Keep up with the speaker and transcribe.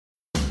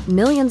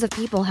Millions of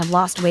people have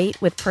lost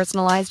weight with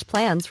personalized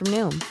plans from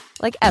Noom.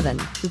 Like Evan,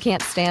 who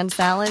can't stand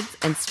salads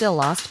and still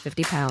lost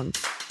 50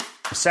 pounds.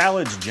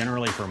 Salads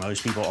generally for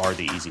most people are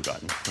the easy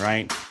button,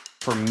 right?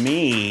 For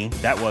me,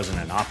 that wasn't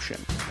an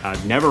option.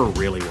 I never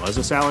really was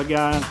a salad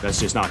guy. That's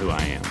just not who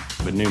I am.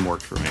 But Noom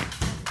worked for me.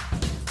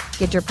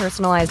 Get your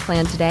personalized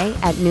plan today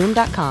at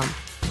Noom.com.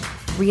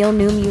 Real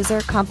Noom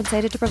user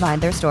compensated to provide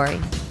their story.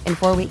 In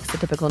 4 weeks, the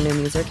typical Noom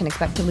user can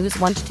expect to lose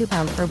 1 to 2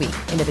 pounds per week.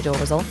 Individual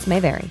results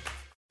may vary.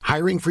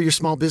 Hiring for your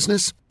small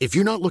business? If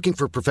you're not looking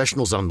for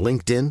professionals on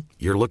LinkedIn,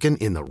 you're looking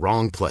in the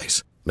wrong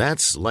place.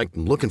 That's like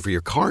looking for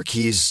your car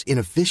keys in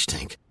a fish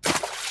tank.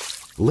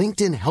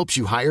 LinkedIn helps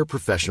you hire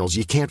professionals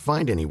you can't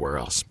find anywhere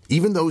else,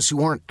 even those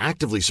who aren't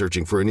actively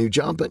searching for a new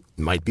job but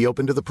might be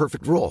open to the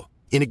perfect role.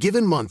 In a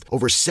given month,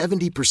 over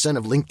 70%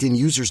 of LinkedIn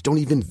users don't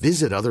even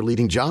visit other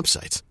leading job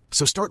sites.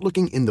 So start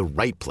looking in the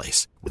right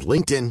place. With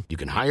LinkedIn, you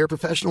can hire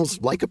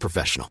professionals like a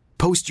professional.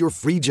 Post your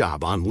free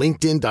job on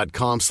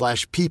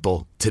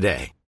linkedin.com/people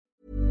today.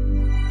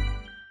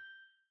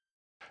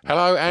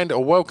 Hello and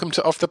welcome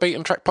to Off the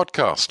Beaten Track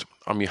podcast.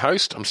 I'm your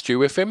host, I'm Stu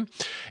Whiffin.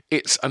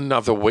 It's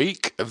another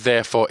week,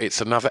 therefore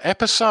it's another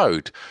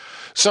episode.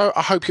 So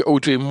I hope you're all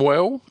doing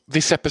well.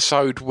 This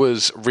episode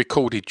was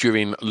recorded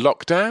during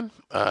lockdown.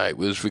 It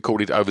was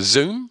recorded over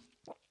Zoom.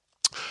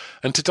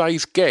 And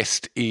today's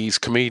guest is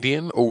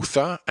comedian,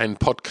 author and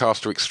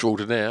podcaster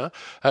extraordinaire,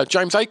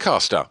 James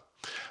Acaster.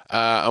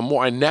 And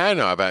what I now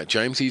know about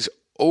James, he's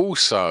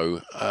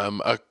also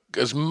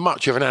as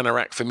much of an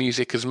anorak for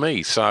music as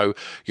me. So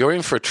you're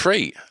in for a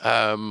treat.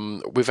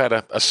 We've had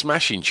a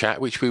smashing chat,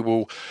 which we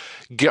will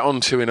get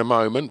onto in a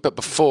moment. But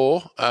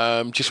before,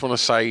 just want to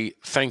say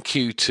thank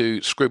you to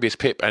Scroobius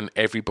Pip and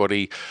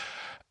everybody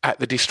at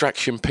the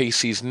Distraction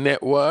Pieces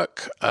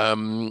Network.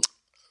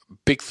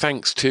 Big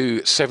thanks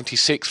to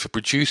 76 for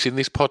producing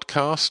this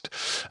podcast.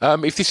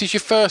 If this is your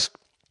first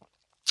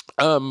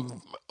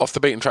Off the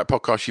Beaten Track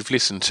podcast you've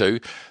listened to,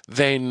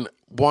 then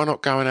why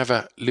not go and have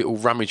a little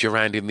rummage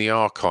around in the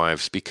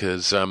archives,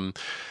 because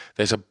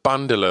there's a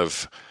bundle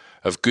of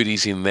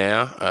goodies in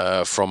there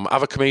from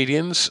other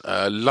comedians,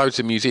 loads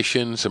of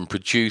musicians and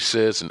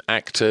producers and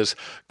actors.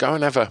 Go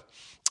and have a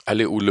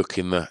little look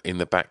in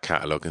the back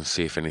catalogue and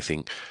see if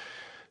anything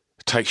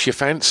takes your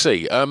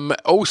fancy.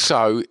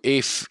 Also,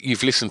 if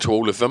you've listened to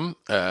all of them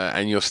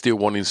and you're still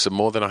wanting some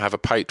more, then I have a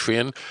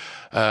Patreon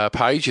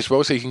page as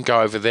well, so you can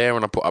go over there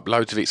and I put up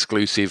loads of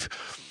exclusive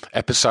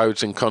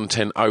episodes and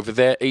content over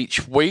there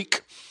each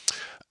week.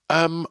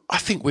 I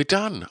think we're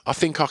done. I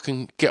think I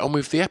can get on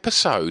with the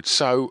episode.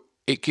 So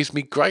it gives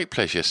me great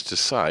pleasure to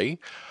say,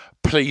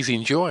 please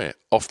enjoy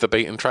Off the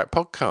Beaten Track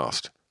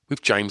podcast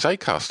with James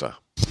Acaster.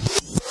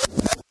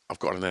 I've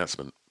got an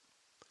announcement.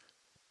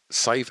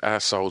 Save Our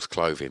Souls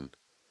Clothing.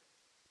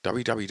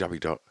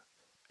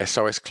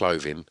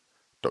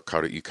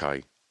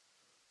 www.sosclothing.co.uk.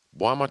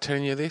 Why am I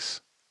telling you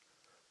this?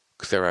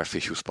 Because they're our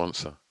official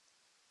sponsor.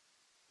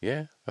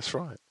 Yeah, that's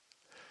right.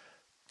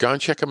 Go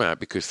and check them out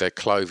because their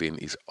clothing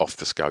is off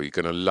the scale. You're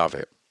going to love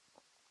it.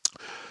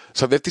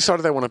 So they've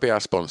decided they want to be our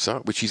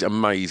sponsor, which is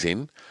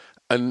amazing.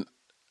 And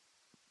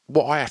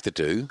what I have to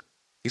do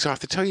is I have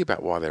to tell you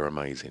about why they're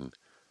amazing.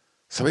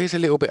 So here's a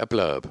little bit of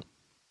blurb.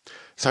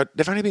 So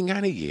they've only been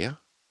going a year.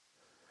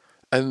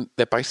 And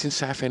they're based in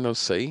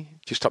Southend-on-Sea,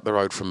 just up the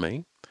road from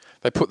me.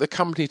 They put the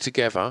company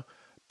together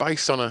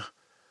based on a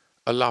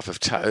love of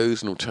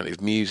tattoos and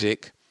alternative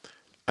music.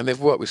 And they've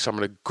worked with some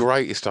of the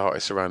greatest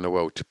artists around the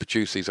world to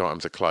produce these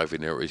items of clothing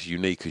that are as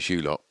unique as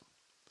you lot.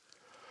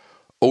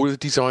 All of the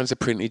designs are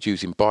printed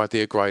using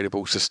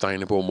biodegradable,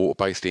 sustainable and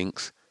water-based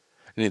inks.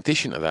 In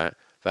addition to that,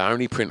 they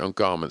only print on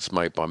garments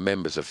made by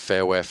members of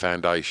Fair Wear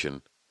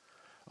Foundation.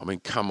 I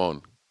mean, come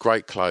on,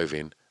 great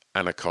clothing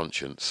and a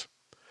conscience.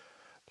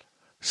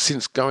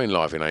 Since going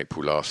live in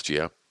April last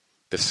year,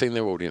 they've seen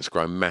their audience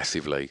grow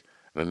massively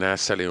and are now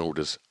selling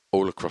orders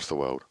all across the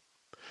world.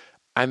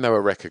 And they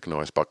were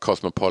recognised by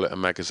Cosmopolitan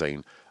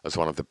magazine as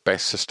one of the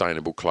best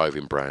sustainable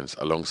clothing brands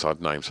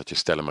alongside names such as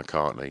Stella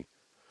McCartney.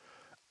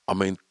 I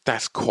mean,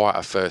 that's quite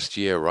a first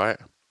year, right?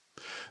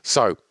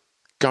 So,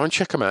 go and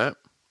check them out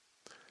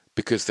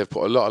because they've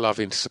put a lot of love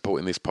into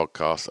supporting this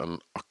podcast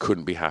and I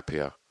couldn't be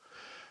happier.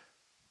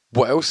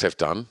 What else they've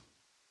done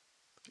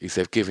is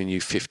they've given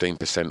you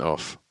 15%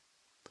 off.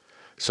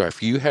 So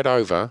if you head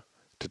over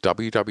to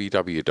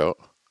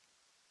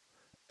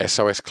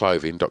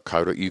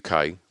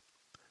www.sosclothing.co.uk,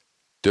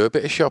 do a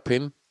bit of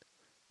shopping,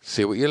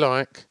 see what you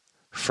like,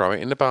 throw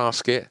it in the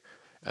basket,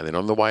 and then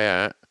on the way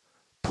out,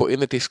 put in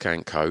the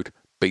discount code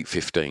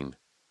BEAT15,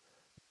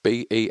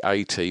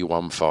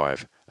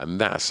 BEAT15,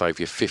 and that'll save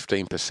you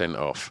 15%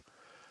 off.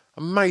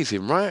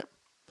 Amazing, right?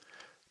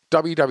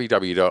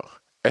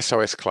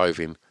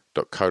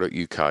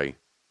 www.sosclothing.co.uk.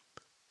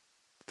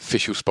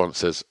 Official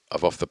sponsors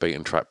of Off the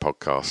Beaten Track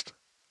podcast.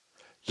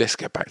 Let's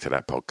get back to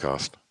that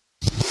podcast.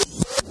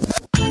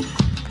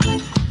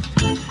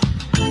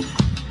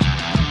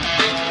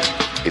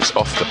 It's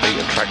Off the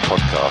Beaten Track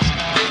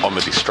podcast on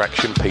the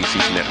Distraction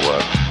Pieces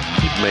Network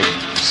with me,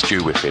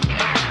 Stu Whiffin.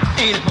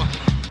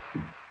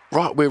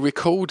 Right, we're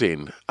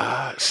recording.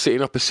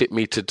 Sitting opposite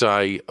me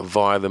today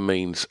via the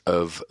means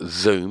of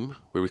Zoom.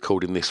 We're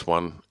recording this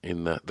one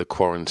in the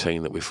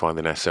quarantine that we're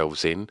finding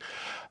ourselves in.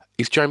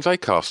 Is James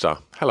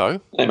Acaster.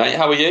 Hello. Hey, mate.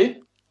 How are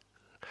you?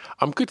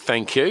 I'm good,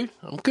 thank you.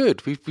 I'm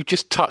good. We've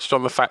just touched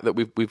on the fact that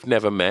we've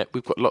never met.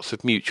 We've got lots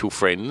of mutual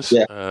friends.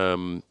 Yeah.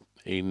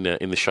 In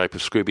the shape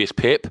of Scroobius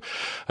Pip,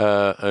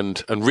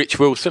 and Rich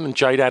Wilson and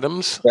Jade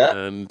Adams, Yeah.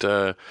 and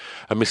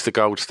Mr.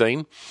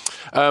 Goldstein.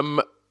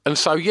 And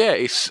so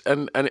it's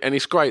and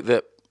it's great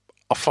that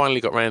I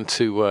finally got round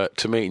to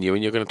meeting you,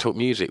 and you're going to talk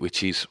music,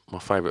 which is my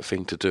favourite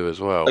thing to do as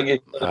well. Thank you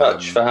so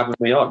much for having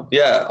me on.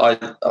 Yeah, I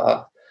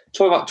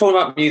talking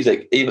about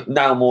music even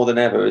now more than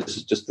ever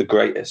is just the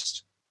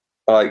greatest.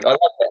 Like I like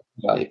it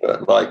today,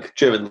 but like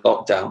during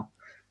lockdown,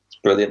 it's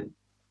brilliant.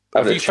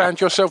 Have you found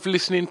yourself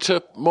listening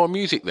to more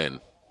music then?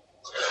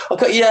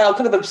 Okay, yeah, I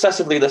kind of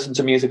obsessively listen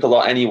to music a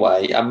lot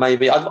anyway, and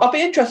maybe I'd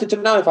be interested to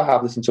know if I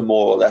have listened to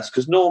more or less,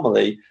 because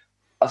normally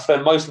I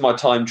spend most of my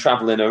time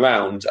travelling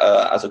around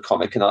as a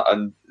comic,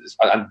 and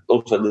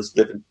also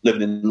living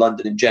in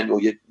London in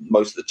general. You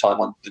most of the time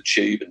on the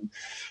tube and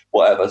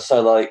whatever.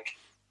 So like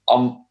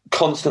I'm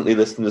constantly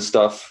listening to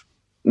stuff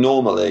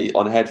normally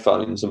on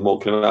headphones and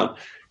walking around,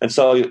 and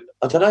so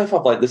I don't know if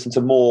I've like listened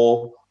to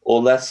more or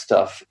less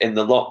stuff in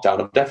the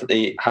lockdown. I've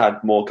definitely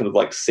had more kind of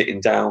like sitting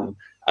down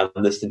and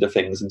listening to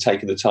things and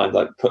taking the time to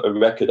like put a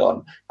record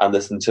on and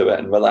listen to it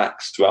and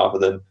relax, rather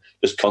than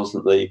just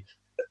constantly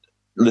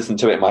listen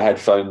to it in my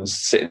headphones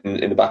sitting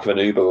in the back of an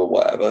Uber or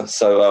whatever.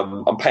 So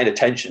I'm paying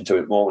attention to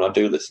it more when I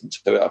do listen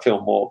to it. I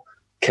feel more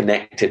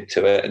connected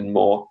to it and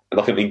more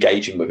like I'm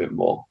engaging with it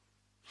more.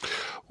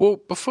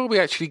 Well, before we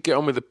actually get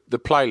on with the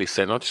playlist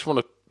then, I just want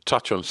to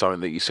touch on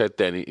something that you said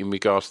then in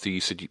regards to,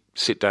 you said you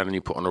sit down and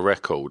you put on a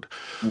record.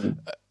 Mm-hmm.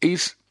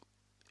 Is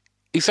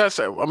that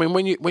so? I mean,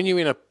 when you're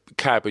in a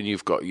cab and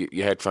you've got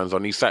your headphones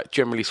on, is that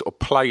generally sort of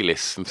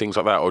playlists and things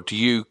like that, or do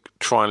you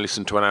try and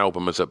listen to an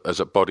album as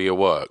a body of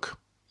work?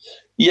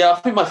 Yeah, I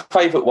think my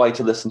favourite way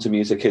to listen to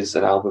music is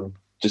an album,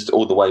 just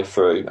all the way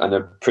through, and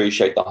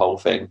appreciate the whole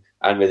thing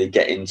and really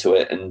get into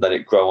it and let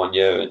it grow on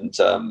you and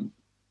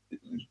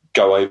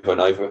go over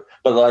and over.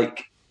 But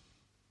like,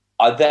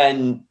 I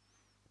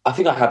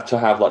think I have to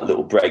have like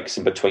little breaks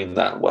in between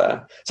that,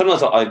 where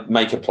sometimes I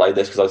make a playlist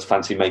because I just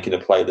fancy making a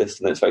playlist,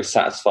 and it's very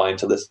satisfying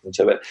to listen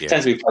to it. Yeah. It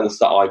tends to be playlists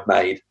that I've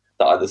made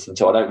that I listen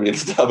to. I don't really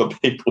listen to other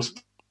people's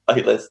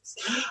playlists,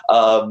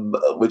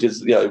 which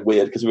is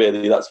weird, because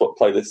really that's what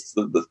playlists,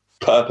 the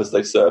purpose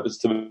they serve is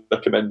to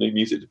recommend new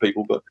music to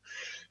people. But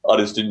I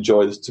just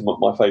enjoy this to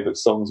my favourite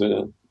songs,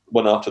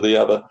 one after the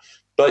other.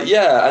 But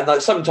yeah, and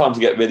like sometimes I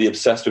get really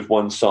obsessed with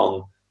one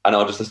song and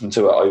I'll just listen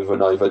to it over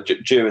and over.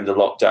 During the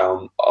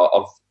lockdown,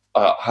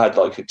 I had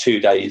like 2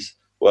 days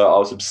where I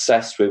was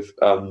obsessed with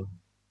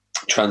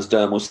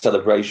Transdermal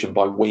Celebration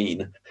by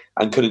Ween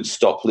and couldn't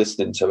stop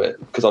listening to it,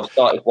 because I've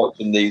started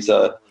watching these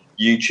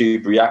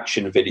YouTube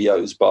reaction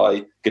videos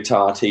by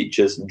guitar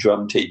teachers and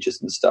drum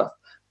teachers and stuff.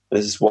 And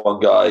there's this one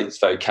guy, this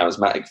very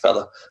charismatic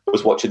fella,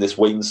 was watching this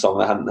Ween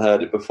song. I hadn't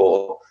heard it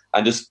before,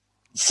 and just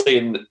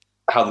seeing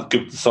how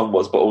good the song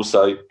was, but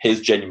also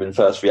his genuine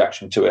first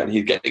reaction to it, and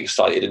he'd get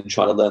excited and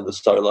trying to learn the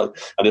solo,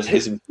 and just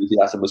his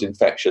enthusiasm was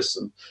infectious,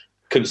 and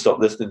couldn't stop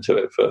listening to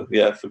it for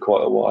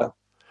quite a while.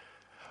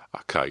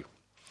 Okay,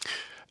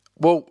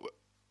 well,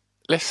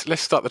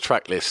 let's start the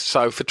track list.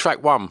 So for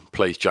track one,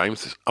 please,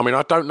 James. I mean,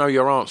 I don't know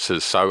your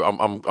answers, so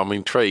I'm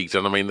intrigued,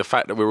 and I mean the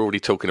fact that we're already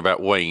talking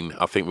about Ween,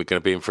 I think we're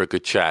going to be in for a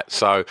good chat.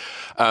 So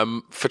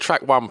for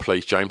track one,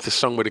 please, James, the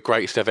song with the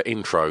greatest ever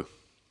intro.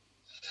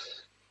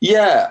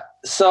 Yeah,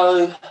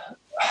 so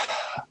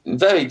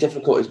very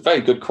difficult. It's a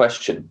very good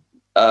question.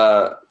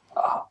 I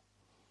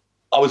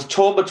was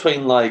torn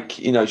between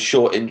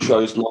short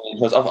intros, long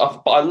intros.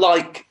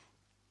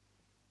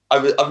 I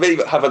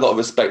really have a lot of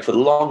respect for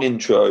long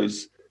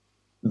intros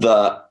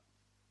that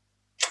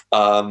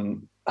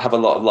have a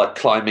lot of like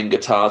climbing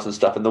guitars and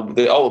stuff. And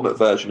the ultimate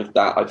version of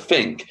that, I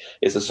think,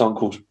 is a song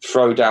called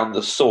 "Throw Down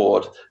the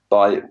Sword"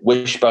 by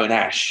Wishbone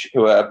Ash,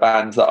 who are a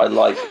band that I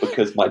like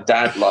because my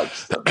dad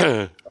likes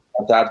them.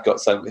 My dad got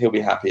some, he'll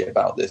be happy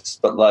about this,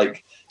 but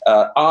like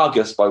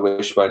Argus by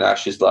Wishbone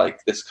Ash is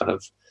like this kind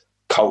of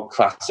cult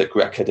classic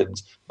record,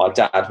 and my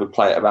dad would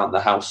play it around the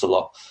house a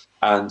lot.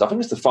 And I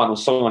think it's the final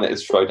song on it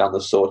is "Throw Down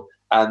the Sword,"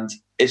 and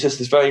it's just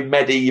this very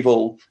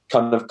medieval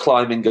kind of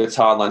climbing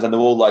guitar lines, and they're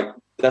all like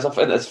there's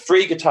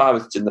 3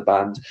 guitarists in the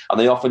band, and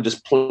they often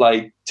just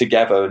play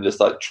together and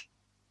just like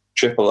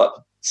triple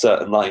up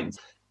certain lines.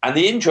 And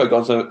the intro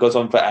goes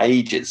on for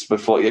ages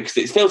before, because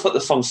it feels like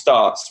the song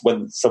starts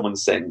when someone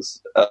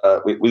sings.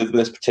 With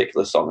this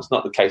particular song, it's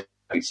not the case with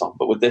every song,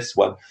 but with this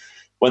one,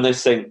 when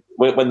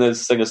the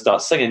singer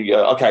starts singing, you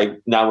go, okay,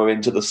 now we're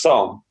into the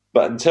song.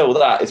 But until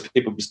that, it's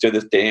people just do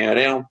this, and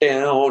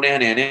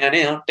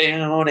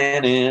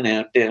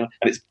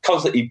it's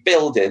constantly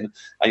building,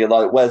 and you're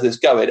like, where's this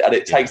going? And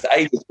it takes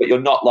ages, but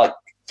you're not like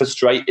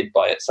frustrated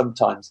by it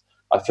sometimes.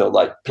 I feel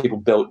like people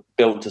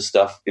build to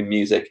stuff in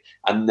music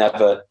and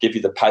never give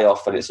you the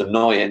payoff, and it's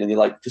annoying, and you're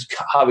like, just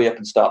hurry up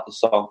and start the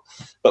song.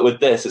 But with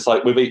this, it's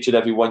like with each and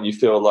every one, you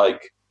feel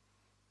like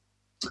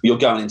you're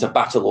going into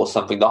battle or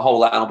something. The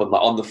whole album,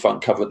 like on the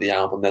front cover of the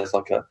album, there's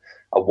like a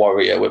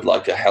warrior with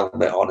like a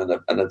helmet on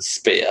and a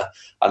spear,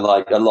 and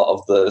like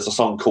there's a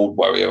song called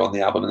Warrior on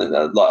the album, and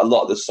like a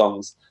lot of the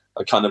songs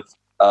are kind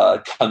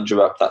of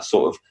conjure up that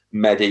sort of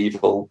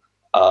medieval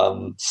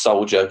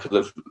soldier kind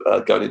of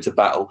going into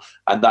battle.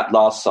 And that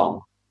last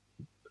song,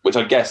 which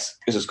I guess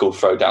is just called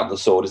Throw Down the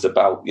Sword, is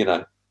about,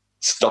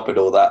 stopping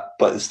all that,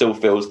 but it still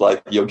feels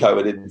like you're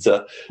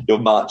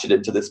marching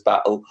into this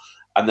battle,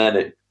 and then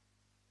it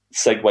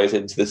segues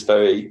into this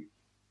very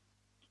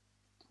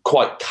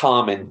quite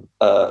calming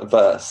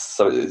verse.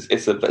 So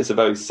it's a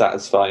very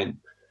satisfying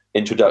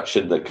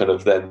introduction that kind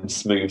of then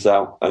smooths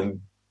out and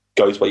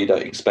goes where you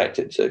don't expect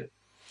it to.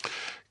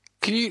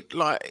 Can you,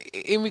 like,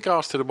 in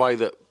regards to the way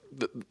that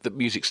the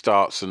music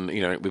starts and,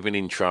 with an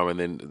intro and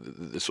then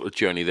the sort of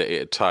journey that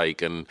it'd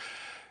take, and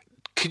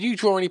can you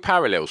draw any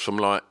parallels from,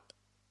 like,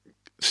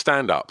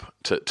 stand-up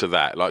to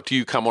that? Like, do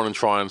you come on and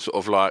try and sort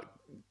of, like,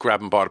 grab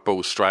them by the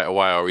balls straight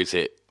away, or is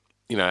it,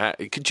 do you know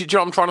what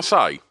I'm trying to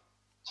say?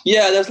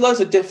 Yeah, there's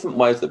loads of different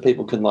ways that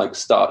people can, like,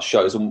 start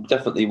shows, and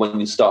definitely when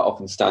you start off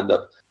in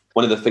stand-up,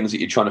 one of the things that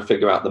you're trying to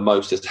figure out the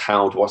most is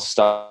how do I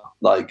start?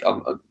 Like,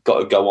 I've got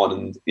to go on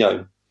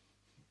and,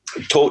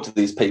 talk to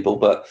these people,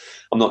 but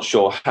I'm not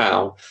sure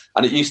how.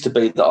 And it used to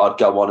be that I'd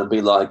go on and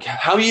be like,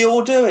 how are you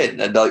all doing?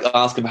 And like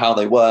ask them how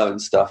they were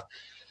and stuff.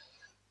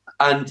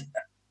 And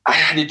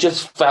it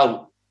just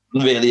felt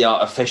really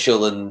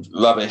artificial and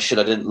rubbish,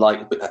 and I didn't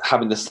like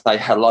having to say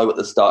hello at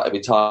the start every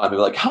time. I'd be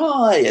like,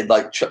 hi, and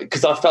like,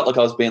 because I felt like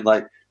I was being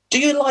like, do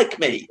you like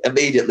me?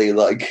 Immediately,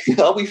 like,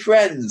 are we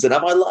friends? And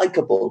am I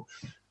likable?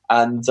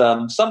 And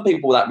some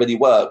people that really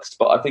works,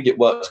 but I think it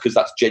works because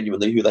that's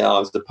genuinely who they are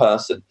as a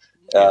person.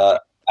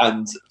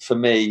 And for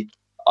me,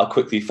 I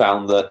quickly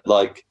found that,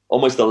 like,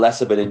 almost the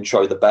less of an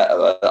intro, the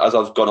better. As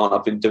I've gone on,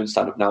 I've been doing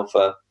stand-up now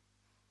for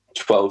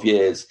 12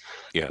 years.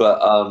 Yeah. But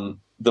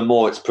the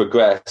more it's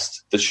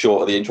progressed, the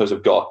shorter the intros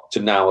have got,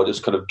 to now I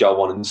just kind of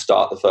go on and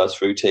start the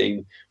first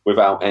routine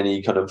without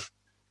any kind of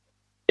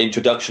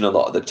introduction a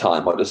lot of the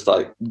time. I just,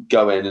 like,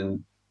 go in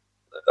and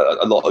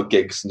a lot of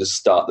gigs and just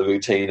start the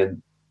routine,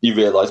 and you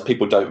realise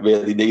people don't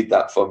really need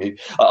that from you.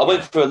 I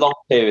went through a long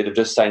period of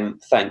just saying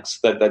thanks,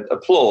 they'd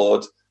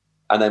applaud,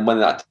 and then when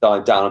that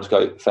died down, I'd just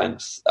go,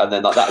 thanks. And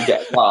then like that would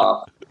get a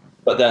laugh.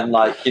 But then,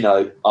 like,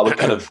 I would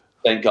kind of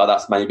think, oh,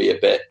 that's maybe a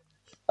bit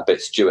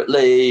Stuart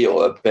Lee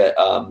or a bit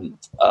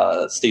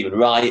Stephen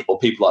Wright or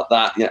people like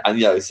that. Yeah,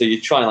 and so you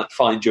try and like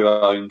find your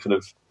own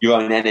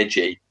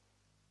energy.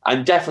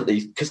 And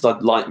definitely, because I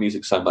like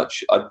music so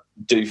much, I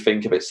do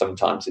think of it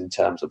sometimes in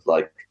terms of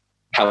like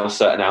how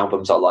certain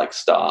albums I like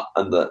start,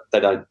 and that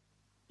they don't,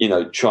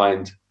 try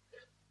and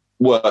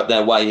work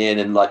their way in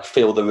and like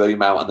fill the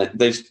room out, and then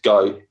they just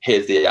go,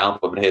 here's the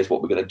album and here's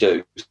what we're going to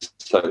do.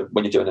 So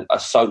when you're doing a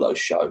solo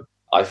show,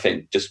 I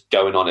think just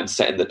going on and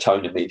setting the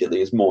tone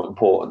immediately is more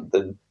important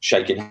than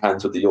shaking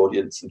hands with the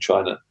audience and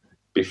trying to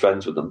be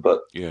friends with them.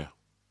 But yeah,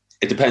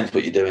 it depends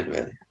what you're doing,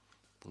 really.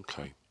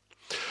 Okay.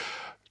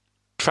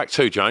 Track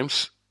 2,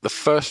 James. The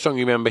first song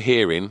you remember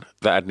hearing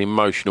that had an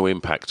emotional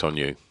impact on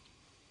you?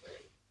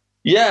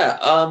 Yeah.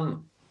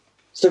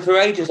 So for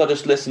ages, I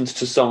just listened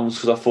to songs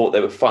because I thought they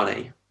were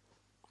funny.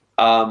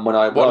 I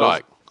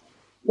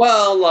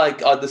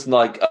listened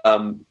like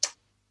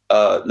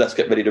Let's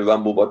Get Ready to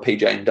Rumble by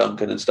PJ and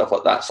Duncan and stuff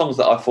like that. Songs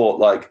that I thought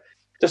like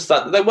just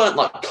that they weren't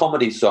like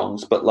comedy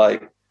songs, but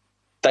like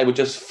they were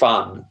just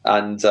fun.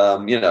 And I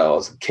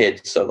was a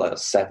kid, so like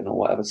 7 or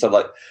whatever. So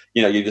like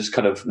you just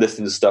kind of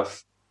listen to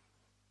stuff.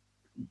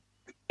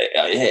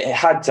 It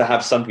had to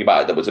have something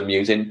about it that was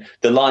amusing.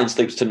 The Lion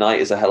Sleeps Tonight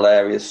is a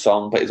hilarious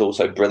song, but it's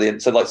also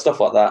brilliant. So like stuff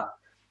like that.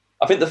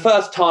 I think the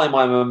first time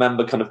I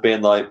remember kind of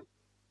being like,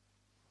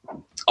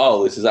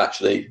 oh, this is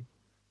actually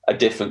a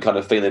different kind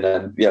of feeling,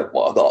 and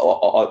what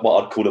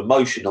I'd call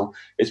emotional,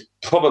 is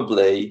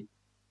probably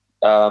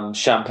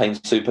Champagne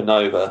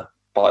Supernova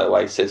by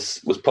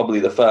Oasis was probably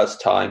the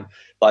first time.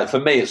 Like for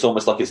me, it's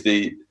almost like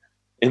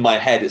in my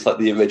head, it's like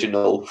the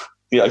original,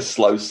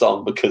 slow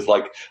song, because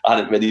like I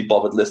hadn't really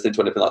bothered listening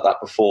to anything like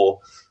that before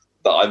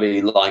that I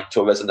really liked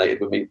or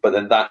resonated with me. But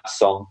then that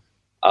song,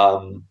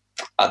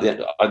 at the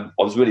end, I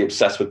was really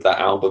obsessed with that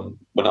album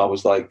when I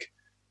was like,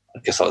 I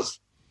guess I was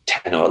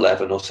 10 or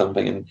 11 or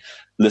something, and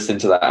listening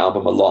to that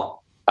album a lot.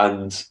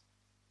 And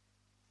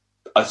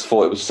I just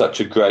thought it was such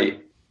a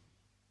great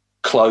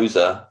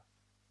closer.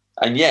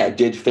 And yeah, it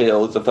did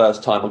feel the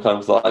first time I kind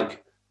of was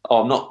like,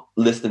 oh, I'm not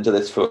listening to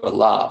this for a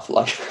laugh.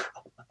 Like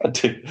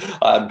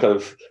I'm kind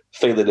of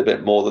feeling a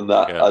bit more than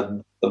that. Yeah.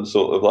 And some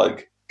sort of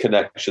like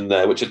connection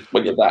there, which is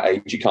when you're that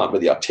age, you can't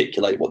really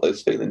articulate what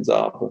those feelings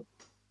are. But.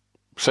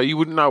 So you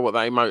wouldn't know what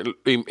that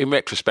in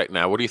retrospect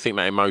now, what do you think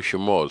that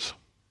emotion was?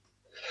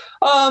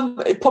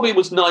 It probably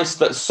was nice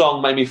that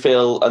song made me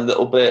feel a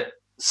little bit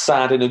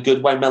sad in a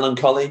good way,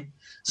 melancholy.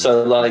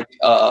 So, like,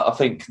 I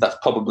think that's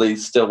probably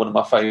still one of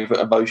my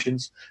favourite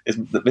emotions is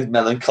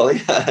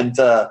melancholy, and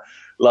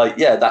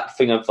that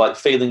thing of like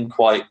feeling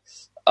quite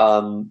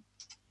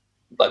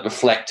like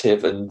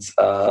reflective and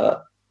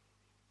a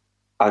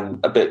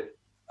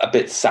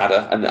bit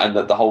sadder, and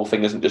that the whole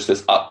thing isn't just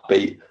this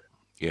upbeat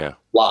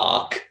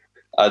lark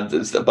and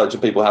there's a bunch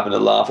of people having a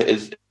laugh.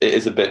 It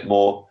is a bit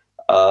more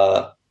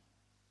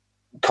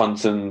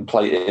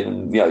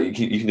contemplating, and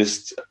you can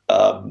just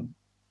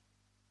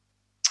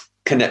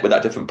connect with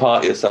that different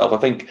part of yourself. I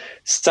think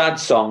sad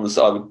songs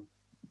I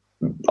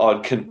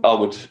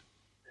would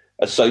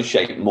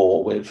associate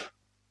more with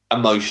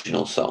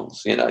emotional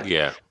songs,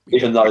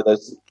 even though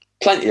there's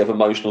plenty of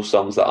emotional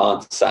songs that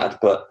aren't sad.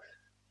 But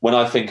when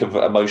I think of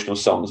emotional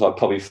songs, I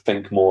probably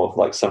think more of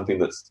like something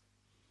that's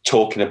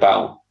talking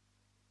about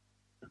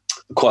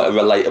quite a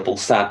relatable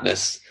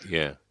sadness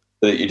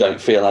that you don't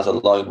feel as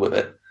alone with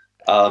it.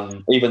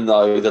 Even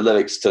though the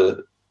lyrics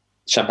to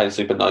Champagne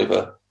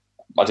Supernova,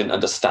 I didn't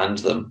understand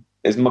them.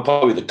 It's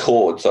probably the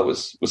chords I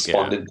was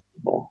responding to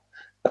more.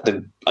 I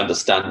didn't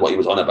understand what he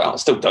was on about. I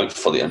still don't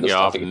fully understand.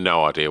 Yeah, I have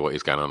no idea what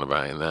he's going on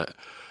about in that.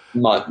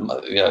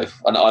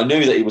 And I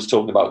knew that he was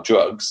talking about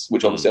drugs,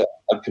 which obviously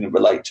I couldn't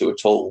relate to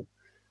at all.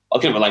 I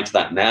couldn't relate to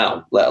that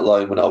now, let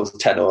alone when I was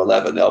 10 or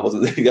 11. I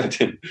wasn't. I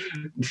didn't.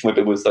 When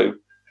people would say,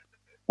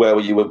 "Where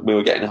were you when we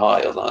were getting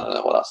high?" I was like, "I don't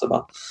know what that's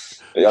about."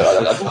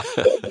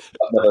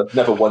 I've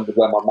never wondered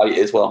where my mate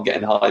is while I'm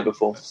getting high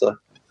before.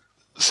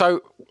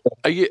 So,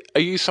 are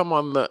you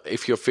someone that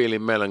if you're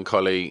feeling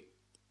melancholy,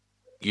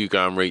 you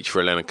go and reach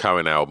for a Leonard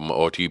Cohen album,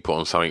 or do you put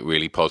on something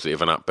really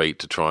positive and upbeat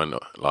to try and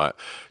like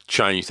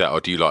change that, or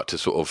do you like to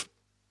sort of,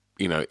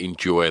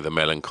 enjoy the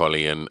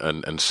melancholy and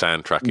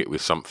soundtrack it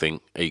with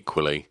something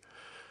equally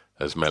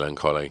as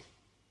melancholy?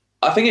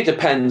 I think it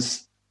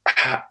depends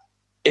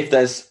if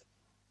there's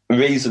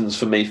reasons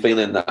for me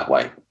feeling that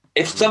way.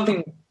 If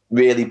something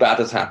really bad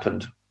has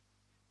happened,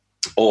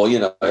 or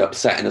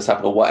upsetting has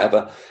happened, or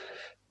whatever,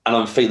 and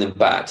I'm feeling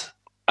bad,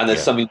 and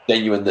there's something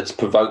genuine that's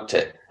provoked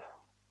it,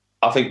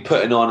 I think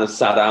putting on a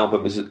sad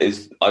album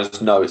is I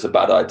just know it's a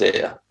bad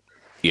idea.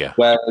 Yeah.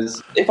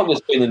 Whereas if I'm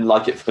just feeling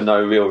like it for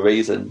no real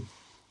reason,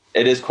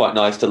 it is quite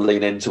nice to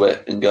lean into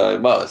it and go,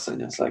 well, it's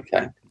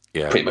okay.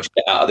 Yeah. Pretty much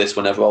get out of this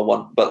whenever I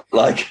want. But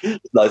like,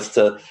 it's nice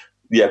to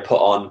put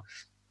on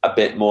a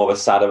bit more of a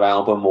sadder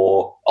album,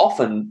 or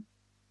often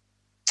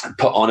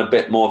put on a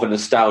bit more of a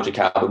nostalgic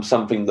album,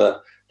 something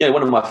that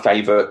one of my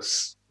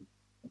favourites.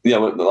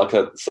 Like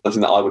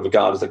something that I would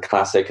regard as a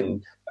classic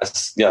and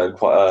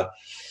quite a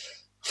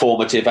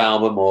formative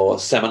album or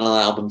seminal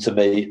album to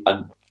me,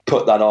 and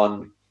put that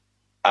on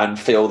and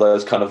feel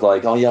those kind of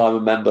like, oh yeah, I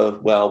remember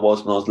where I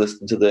was when I was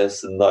listening to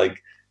this, and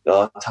like,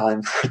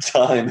 time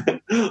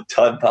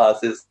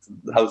passes,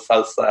 how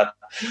sad.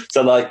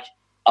 So like,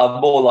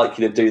 I'm more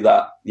likely to do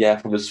that,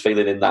 if I'm just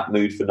feeling in that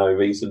mood for no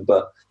reason.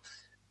 But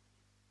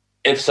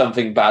if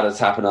something bad has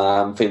happened and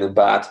I'm feeling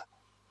bad,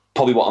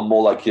 probably what I'm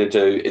more likely to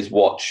do is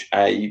watch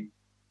a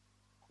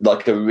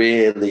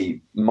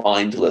really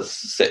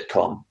mindless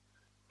sitcom,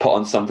 put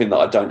on something that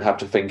I don't have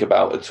to think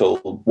about at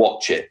all,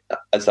 watch it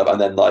and stuff.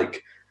 And then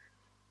like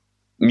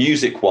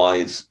music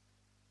wise,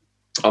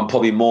 I'm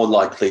probably more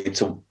likely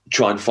to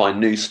try and find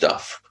new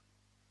stuff.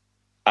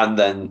 And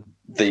then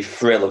the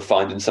thrill of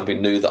finding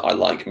something new that I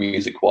like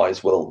music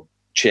wise will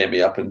cheer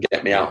me up and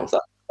get me out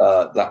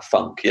of that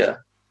funk. Yeah.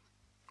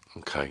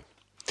 Okay.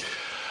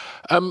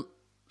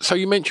 So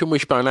you mentioned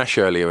Wishbone Ash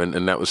earlier,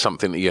 and that was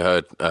something that you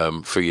heard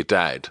for your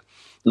dad.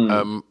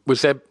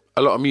 Was there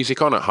a lot of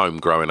music on at home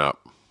growing up?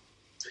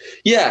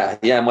 Yeah.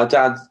 My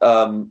dad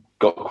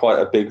got quite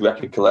a big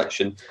record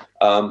collection.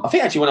 I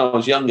think actually when I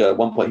was younger, at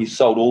one point he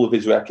sold all of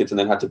his records and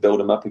then had to build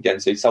them up again.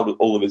 So he sold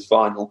all of his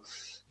vinyl,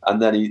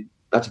 and then he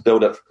had to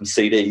build up from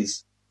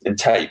CDs and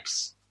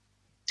tapes.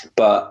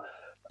 But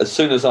as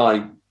soon as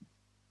I,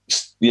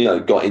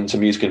 got into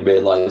music and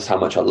realised how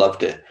much I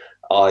loved it,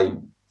 I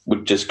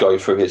would just go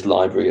through his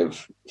library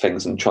of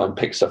things and try and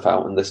pick stuff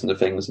out and listen to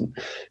things, and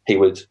he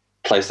would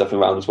play stuff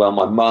around as well.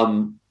 My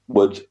mum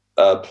would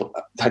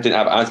didn't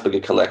have as big a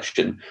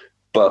collection,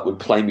 but would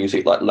play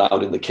music like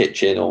loud in the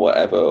kitchen or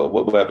whatever,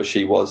 or wherever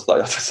she was.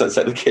 Like I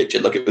said, the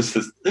kitchen, like it was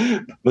this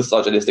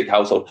misogynistic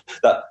household.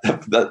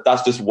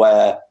 That's just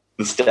where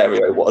the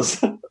stereo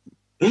was.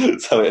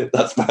 So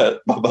that's where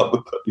my mum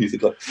would put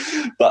music on.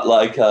 But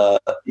like,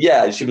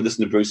 she would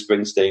listen to Bruce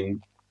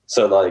Springsteen.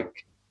 So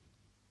like,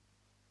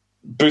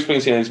 Bruce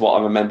Springsteen is what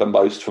I remember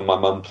most from my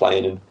mum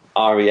playing, and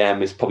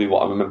R.E.M. is probably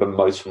what I remember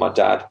most from my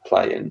dad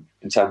playing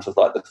in terms of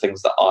like the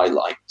things that I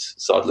liked.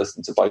 So I'd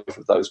listen to both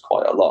of those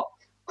quite a lot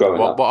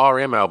growing up. What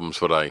R.E.M.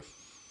 albums were they?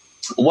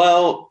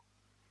 Well,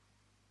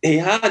 he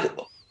had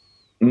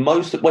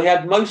most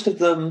of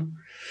them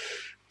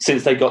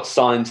since they got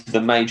signed to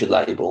the major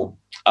label.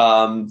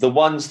 The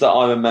ones that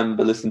I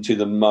remember listening to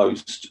the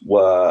most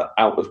were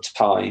Out of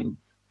Time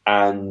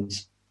and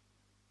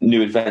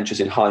New Adventures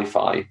in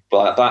Hi-Fi.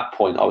 But at that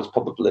point, I was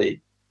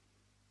probably...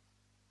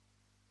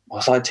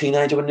 Was I a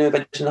teenager when New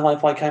Adventures in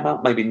Hi-Fi came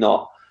out? Maybe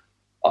not.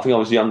 I think I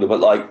was younger, but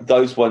like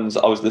those ones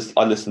I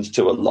listened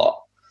to a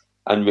lot.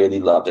 and really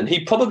loved. And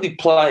he probably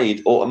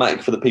played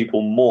Automatic for the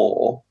People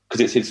more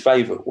because it's his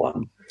favourite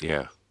one.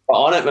 Yeah.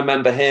 But I don't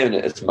remember hearing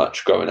it as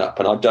much growing up,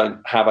 and I don't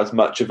have as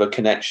much of a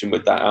connection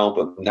with that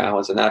album now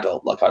as an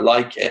adult. Like, I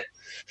like it,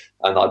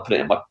 and I put it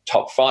in my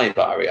top 5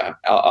 REM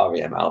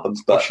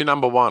albums. But what's your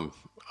number one?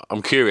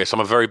 I'm curious. I'm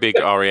a very big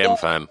REM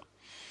fan.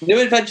 New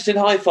Adventures in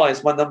Hi-Fi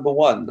is my number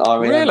 1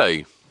 REM.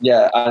 Really?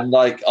 Yeah, and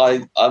like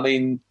I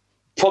mean,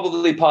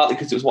 probably partly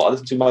because it was what I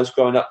listened to most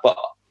growing up, but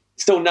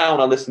still now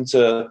when I listen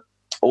to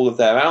all of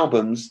their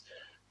albums,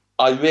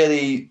 I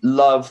really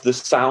love the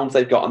sound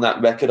they've got on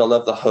that record. I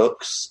love the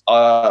hooks.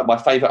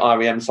 My favourite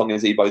REM song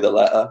is Ebo the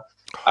Letter,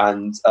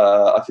 and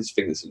I just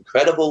think it's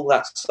incredible,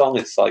 that song.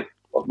 It's like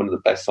one of the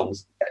best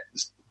songs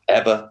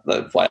ever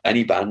by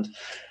any band.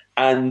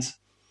 And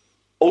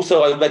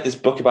also, I read this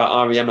book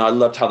about REM, and I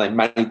loved how they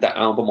made that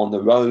album on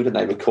the road, and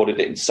they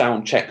recorded it in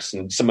sound checks,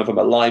 and some of them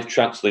are live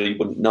tracks that you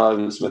wouldn't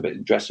know, some of it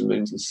in dressing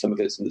rooms, and some of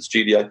it's in the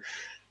studio.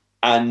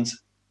 And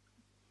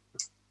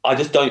I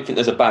just don't think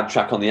there's a bad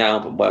track on the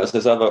album, whereas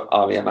there's other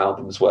REM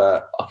albums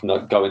where I can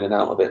like, go in and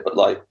out of it. But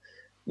like,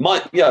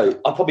 I'd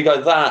probably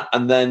go that,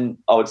 and then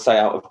I would say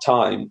Out of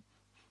Time.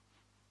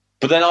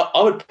 But then I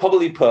would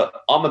probably put,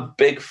 I'm a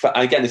big fan,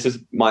 again, this is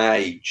my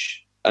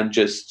age, and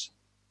just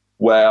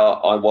where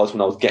I was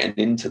when I was getting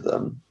into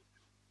them.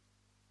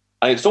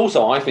 And it's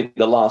also, I think,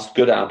 the last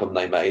good album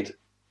they made,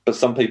 but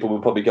some people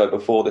would probably go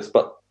before this.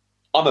 But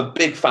I'm a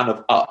big fan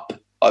of Up.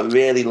 I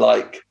really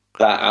like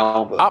that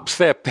album. Up's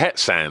their Pet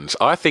Sounds.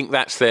 I think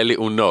that's their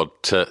little nod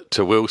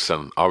to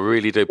Wilson. I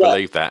really do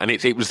believe that. And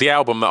it was the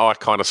album that I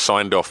kind of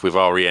signed off with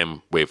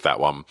REM with, that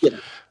one. Yeah,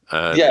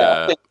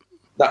 I think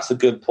that's a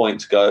good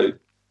point to go,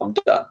 I'm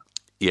done.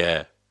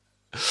 Yeah.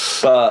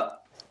 But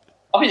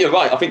I think you're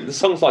right. I think the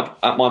songs like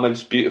At My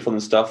Most Beautiful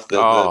and stuff.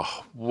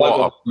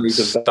 What a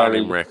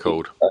stunning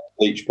record.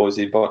 Beach Boys,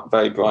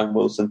 very Brian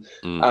Wilson.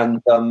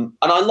 And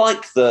I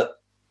like that.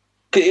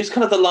 It was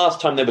kind of the last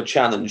time they were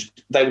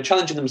challenged. They were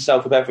challenging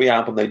themselves with every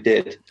album they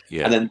did.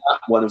 Yeah. And then that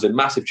one was a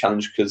massive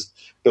challenge because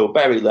Bill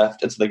Berry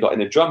left, and so they got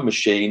in a drum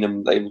machine,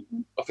 and I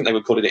think they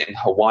recorded it in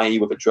Hawaii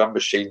with a drum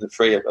machine, the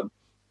 3 of them.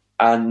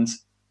 And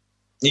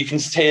you can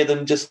hear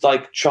them just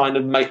like trying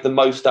to make the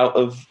most out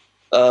of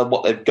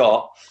what they've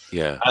got.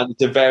 Yeah. And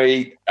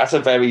that's a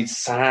very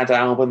sad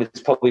album.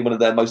 It's probably one of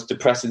their most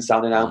depressing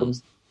sounding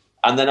albums.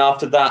 And then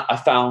after that, I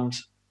found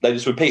they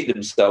just repeated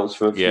themselves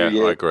for a few years.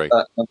 Yeah, I agree.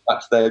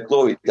 Back to their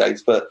glory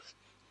days. But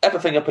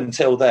everything up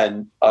until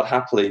then, I'd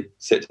happily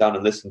sit down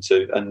and listen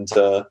to. And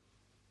I'm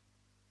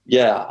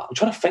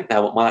trying to think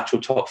now what my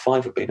actual top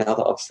 5 would be now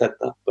that I've said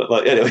that. But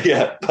like, anyway,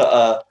 yeah.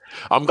 But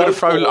I'm going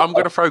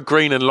to throw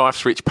Green and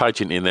Life's Rich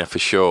Pageant in there for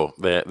sure.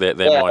 They're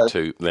my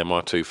two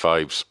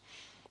faves.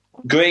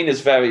 Green is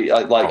very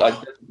I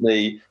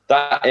definitely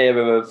that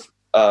era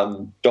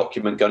of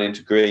Document going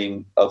into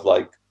Green, of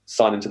like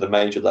signing to the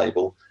major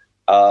label.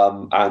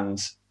 And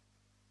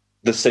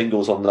the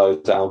singles on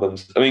those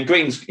albums. I mean,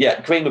 Green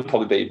would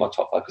probably be my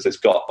top 5 because it's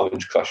got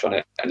Orange Crush on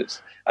it,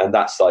 and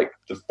that's like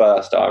the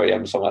first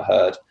REM song I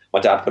heard. My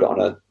dad put it on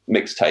a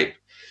mixtape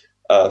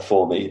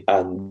for me,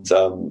 and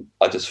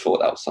I just thought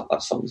that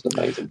song was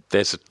amazing.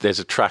 There's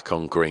a track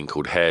on Green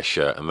called Hair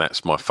Shirt, and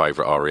that's my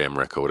favourite REM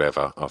record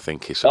ever. I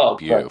think it's a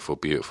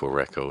beautiful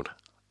record.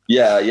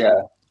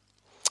 Yeah.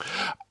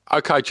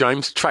 Okay,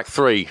 James, track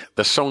 3,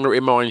 the song that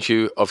reminds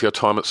you of your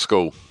time at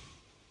school.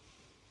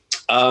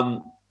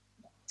 So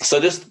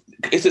it was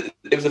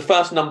the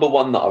first number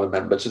 1 that I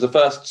remember. It was the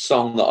first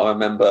song that I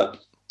remember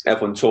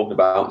everyone talking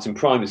about. It's in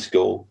primary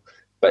school,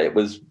 but it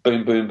was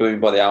Boom Boom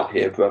Boom by the Out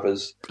Here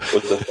Brothers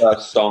was the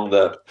first song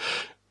that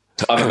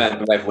I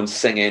remember everyone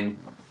singing.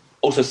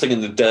 Also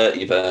singing the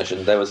dirty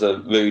version. There was a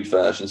rude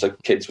version, so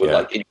kids were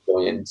like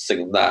enjoying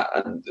singing that,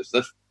 and it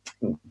was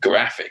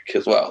graphic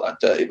as well, that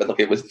dirty. But look,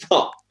 it was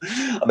not.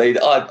 I mean,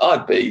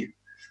 I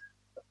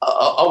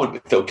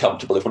wouldn't feel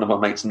comfortable if one of my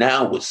mates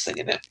now was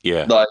singing it.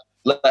 Yeah. Like,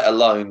 let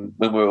alone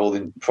when we were all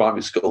in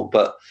primary school.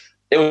 But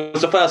it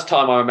was the first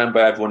time I remember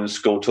everyone in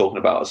school talking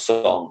about a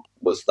song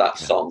was that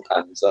song,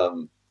 and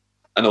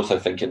also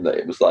thinking that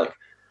it was like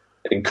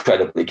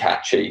incredibly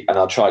catchy. And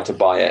I tried to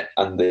buy it,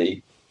 and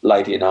the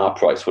lady in our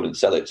price wouldn't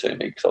sell it to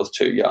me because I was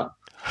too young,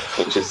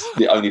 which is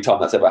the only time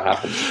that's ever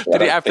happened.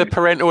 Did it have the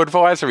parental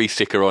advisory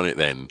sticker on it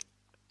then?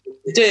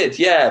 It did,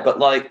 yeah. But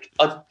like,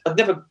 I'd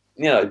never,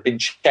 been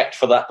checked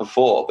for that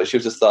before. But she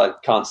was just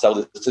like, can't sell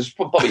this. So she's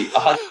probably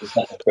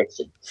 100% a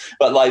Christian.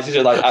 But like, she's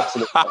like,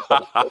 absolutely.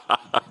 But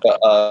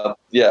I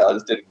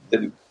just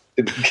didn't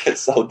get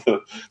sold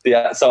the.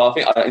 So I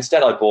think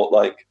instead I bought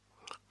like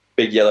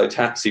Big Yellow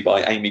Taxi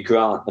by Amy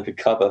Grant, like a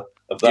cover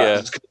of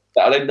that.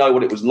 Yeah. I didn't know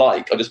what it was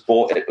like. I just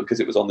bought it because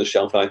it was on the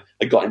shelf. I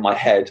got in my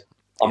head,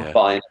 I'm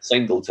buying a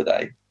single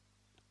today,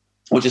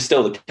 which is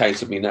still the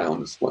case with me now.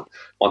 And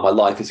my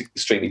life is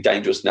extremely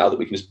dangerous now that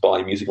we can just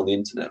buy music on the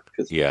internet.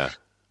 Because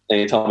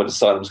anytime I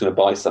decide I'm just going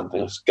to buy something,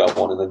 I'll just go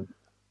on and then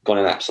go on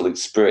an absolute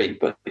spree.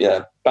 But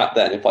yeah, back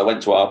then, if I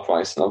went to our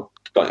price and I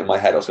got in my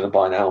head I was going to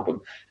buy an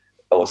album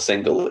or a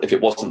single, if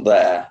it wasn't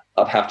there,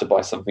 I'd have to buy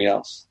something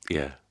else.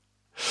 Yeah.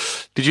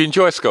 Did you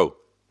enjoy school?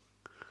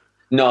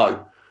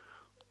 No.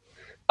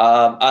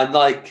 And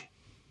like,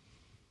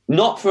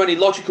 not for any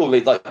logical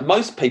reason. Like,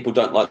 most people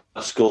don't like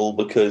school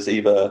because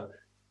either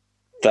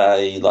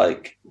they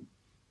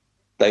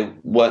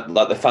weren't,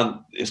 like, they found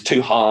it's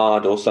too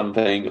hard or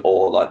something,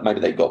 or like maybe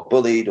they got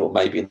bullied, or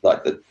maybe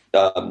like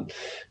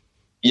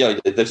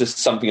there's just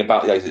something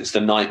about it's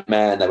the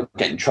nightmare and they were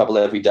getting in trouble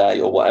every day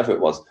or whatever it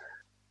was.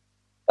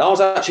 I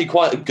was actually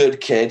quite a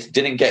good kid,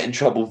 didn't get in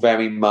trouble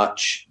very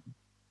much,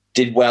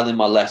 did well in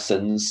my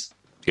lessons.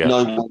 Yeah.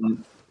 No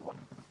one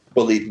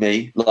bullied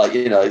me, like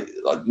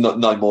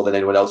no more than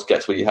anyone else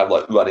gets when you have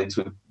like run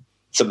into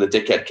some of the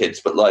dickhead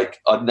kids. But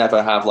like, I'd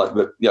never have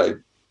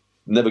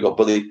never got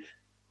bullied.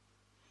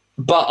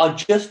 But I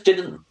just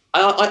didn't.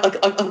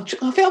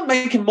 I feel I'm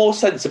making more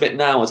sense of it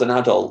now as an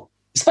adult,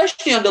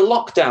 especially under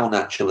lockdown.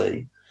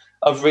 Actually,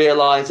 of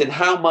realizing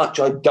how much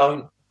I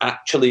don't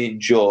actually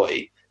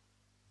enjoy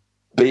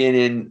being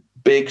in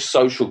big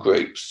social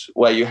groups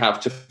where you have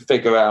to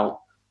figure out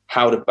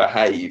how to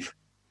behave,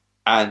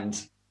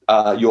 and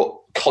you're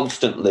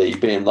constantly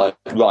being like,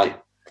 right,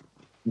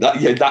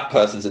 that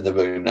person's in the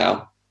room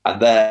now,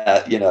 and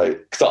they're,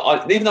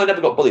 because even though I never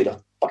got bullied, I'm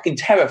fucking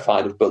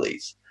terrified of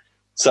bullies.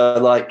 So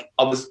like,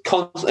 I was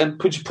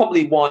constant, which is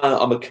probably why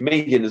I'm a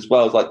comedian as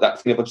well, is like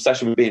that thing of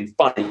obsession with being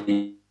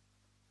funny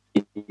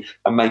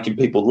and making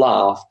people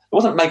laugh. It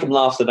wasn't make them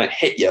laugh so they don't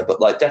hit you,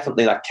 but like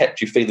definitely that kept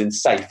you feeling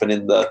safe and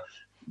in the,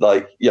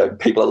 like,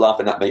 people are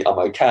laughing at me, I'm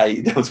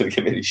okay, no one's going to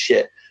give me any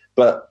shit.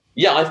 But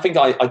yeah, I think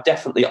I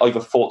definitely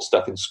overthought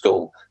stuff in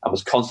school and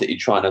was constantly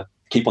trying to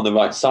keep on the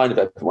right side of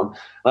everyone.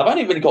 And I've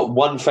only really got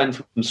one friend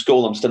from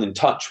school I'm still in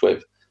touch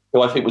with,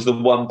 who I think was the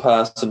one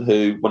person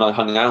who, when I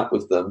hung out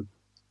with them,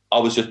 I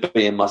was just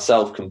being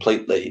myself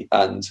completely,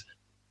 and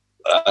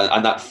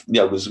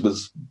that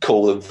was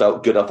cool and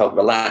felt good. I felt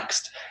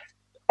relaxed.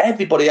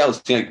 Everybody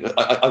else,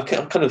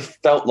 I kind of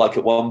felt like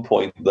at one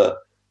point that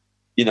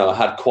I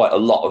had quite a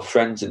lot of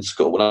friends in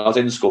school. When I was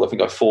in school, I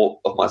think I thought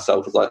of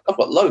myself as like, I've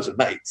got loads of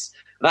mates,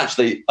 and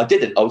actually I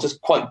didn't. I was just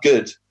quite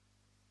good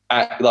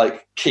at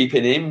like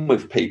keeping in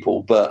with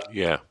people, but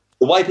the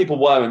way people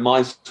were in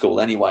my school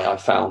anyway, I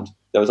found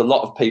there was a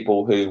lot of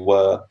people who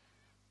were.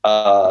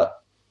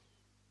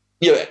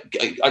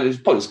 I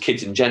suppose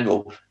kids in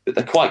general, but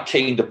they're quite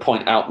keen to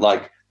point out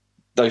like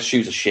those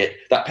shoes are shit,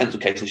 that pencil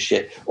case is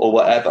shit, or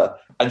whatever.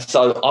 And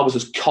so I was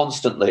just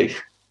constantly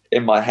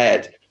in my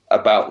head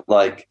about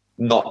like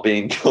not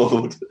being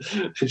called,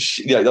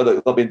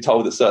 not being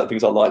told that certain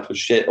things I liked were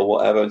shit or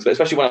whatever.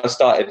 Especially when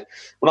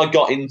I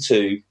got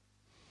into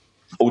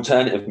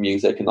alternative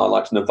music and I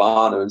liked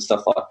Nirvana and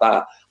stuff like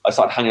that, I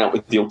started hanging out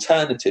with the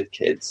alternative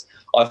kids.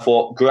 I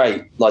thought,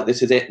 great, like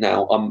this is it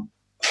now. I'm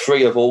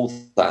free of all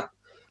that.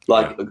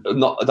 Like,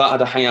 I had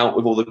to hang out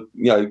with all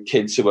the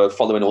kids who are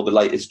following all the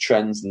latest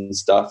trends and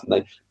stuff, and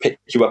they pick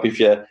you up if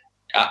your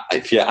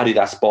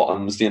Adidas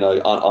bottoms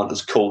aren't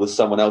as cool as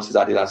someone else's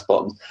Adidas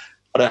bottoms.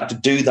 I don't have to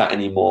do that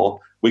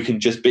anymore. We can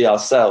just be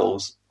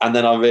ourselves. And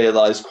then I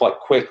realised quite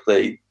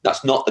quickly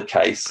that's not the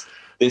case.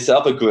 This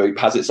other group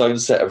has its own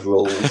set of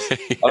rules.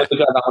 I was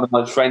going to one of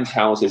my friends'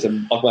 houses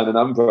and I was wearing an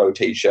Umbro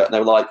t-shirt, and they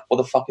were like, "What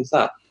the fuck is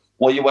that?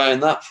 What are you wearing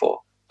that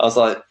for?" I was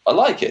like, "I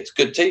like it. It's a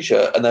good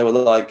t-shirt." And they were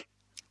like,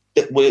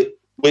 We're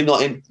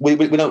not in. We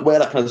don't wear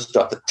that kind of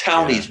stuff. The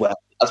townies wear.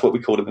 That's what we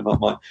call them in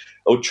my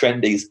old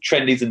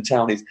trendies and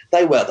townies.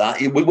 They wear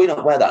that. We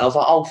don't wear that. And I was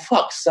like, oh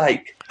fuck's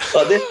sake!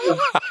 Like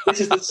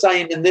this is the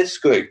same in this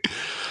group.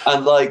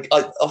 And like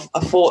I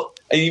thought,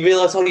 and you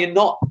realise, oh, you're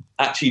not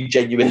actually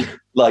genuine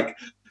like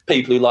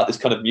people who like this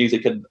kind of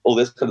music and all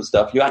this kind of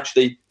stuff.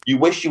 You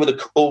wish you were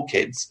the cool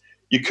kids.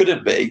 You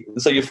couldn't be,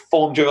 and so you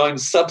formed your own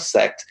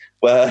subsect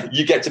where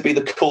you get to be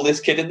the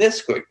coolest kid in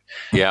this group.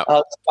 Yeah,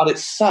 but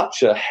it's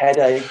such a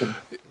headache.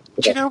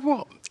 Do you know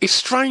what? It's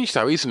strange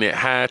though, isn't it?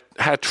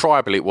 How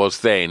tribal it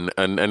was then,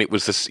 and it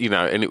was this,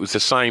 and it was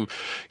the same,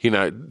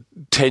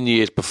 10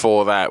 years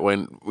before that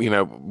when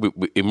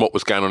in what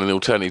was going on in the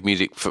alternative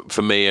music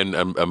for me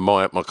and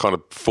my kind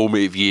of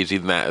formative years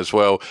in that as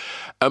well.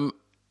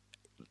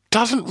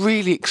 Doesn't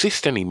really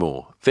exist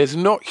anymore. There's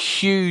not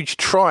huge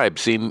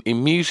tribes in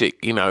music.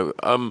 I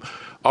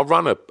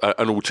run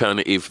an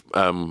alternative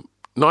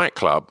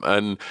nightclub,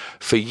 and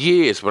for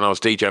years when I was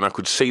DJing, I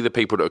could see the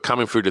people that were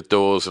coming through the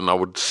doors, and I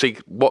would see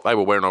what they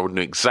were wearing. I would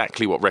know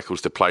exactly what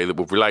records to play that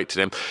would relate to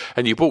them.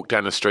 And you walk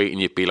down the street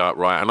and you'd be like,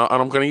 right, and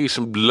I'm going to use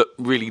some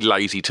really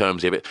lazy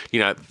terms here, but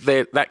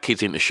that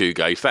kid's into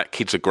shoegaze, that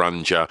kid's a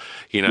grunger,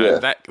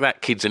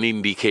 that kid's an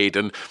indie kid,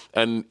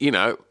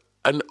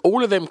 and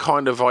all of them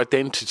kind of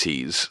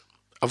identities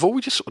have all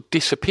just sort of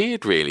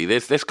disappeared, really.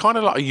 There's kind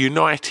of like a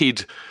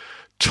united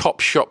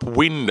top shop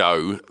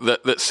window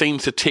that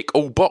seems to tick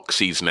all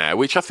boxes now,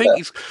 which I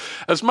think is,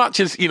 as much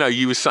as,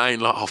 you were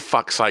saying, like, oh,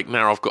 fuck's sake,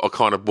 now I've got to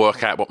kind of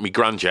work out what my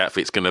grunge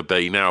outfit's going to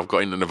be. Now I've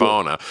got into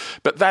Nirvana.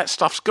 But that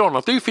stuff's gone.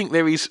 I do think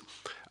there is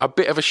a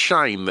bit of a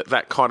shame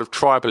that kind of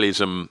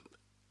tribalism,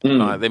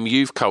 like them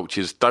youth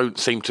cultures, don't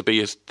seem to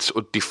be as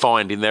sort of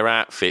defined in their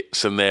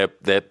outfits and their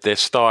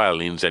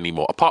stylings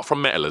anymore. Apart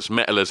from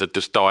metalers are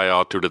just die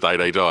hard till the day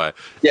they die.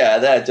 Yeah,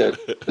 they're doing.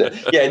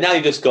 Yeah, now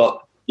you've just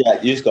got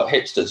Yeah, you just got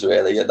hipsters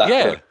really, and that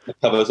kind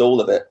of covers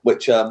all of it.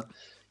 Which I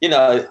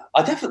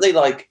definitely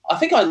like. I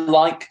think I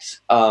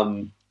liked.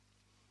 I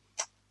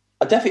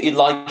definitely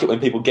like it when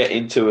people get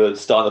into a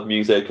style of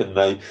music and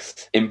they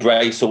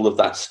embrace all of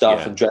that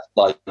stuff and dress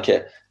like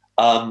it.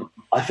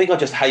 I think I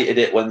just hated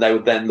it when they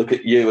would then look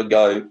at you and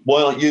go,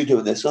 "Why aren't you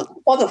doing this?" Like,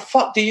 why the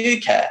fuck do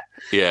you care?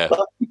 Yeah, like, what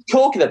are you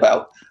talking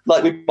about?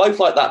 Like, we both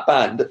like that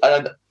band,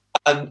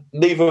 and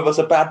neither of us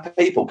are bad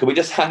people. Can we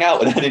just hang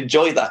out and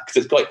enjoy that?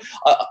 Because it's quite.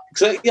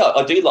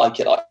 I do like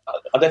it. I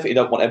definitely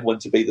don't want everyone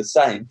to be the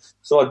same.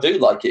 So I do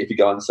like it if you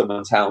go into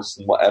someone's house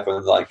and whatever,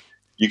 and like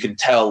you can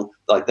tell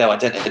like their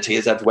identity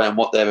is everywhere and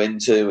what they're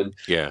into, and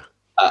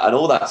and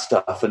all that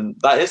stuff, and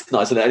that is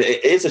nice. And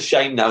it is a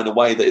shame now in a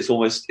way that it's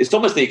almost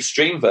the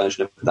extreme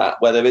version of that,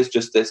 where there is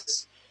just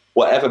this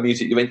whatever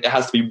music you're in, it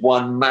has to be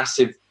one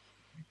massive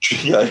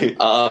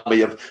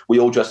army of we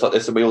all dress like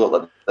this and we all look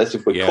like this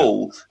if we're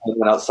cool,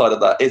 and then outside of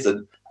that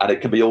isn't, and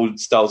it can be all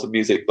styles of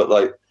music, but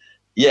like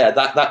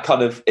that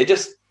kind of it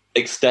just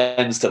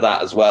extends to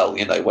that as well.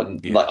 When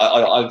like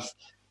I've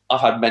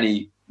had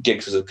many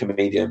gigs as a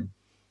comedian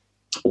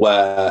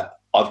where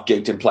I've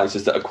gigged in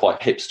places that are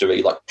quite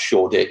hipstery, like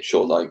Shoreditch,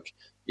 or like,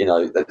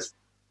 that's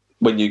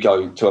when you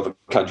go to other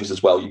countries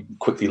as well, you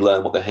quickly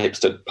learn what the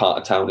hipster part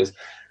of town is.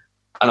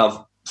 And I've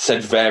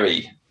said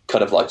very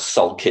kind of like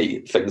sulky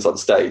things on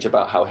stage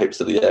about how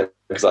hipster they are,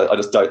 because I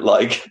just don't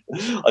like,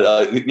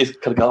 you just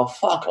kind of go, oh,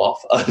 fuck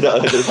off. And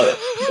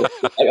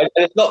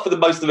it's not for the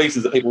most of the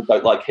reasons that people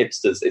don't like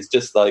hipsters. It's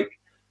just like,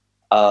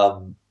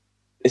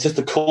 it's just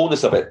the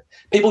coolness of it.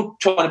 People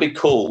trying to be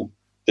cool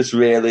just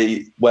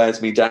really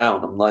wears me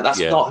down. I'm like, that's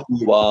not who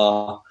you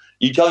are.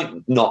 You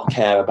don't not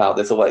care about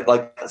this.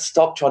 Like,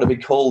 stop trying to be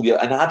cool.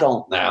 You're an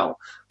adult now.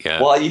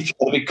 Yeah. Why are you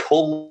trying to be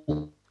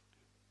cool?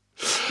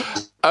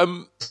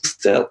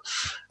 Still.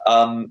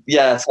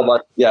 So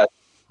like,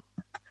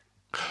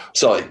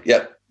 Sorry,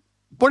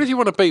 What did you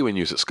want to be when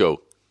you was at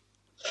school?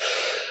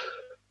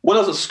 When I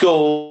was at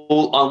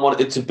school, I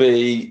wanted it to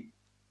be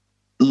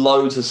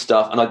loads of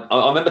stuff. And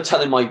I remember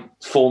telling my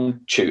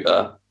form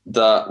tutor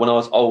that when I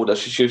was older,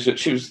 she was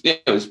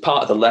it was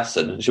part of the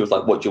lesson, and she was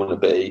like, "What do you want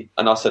to be?"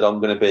 And I said, "I'm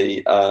going to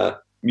be a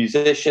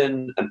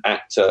musician, an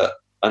actor,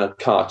 and a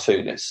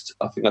cartoonist."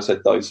 I think I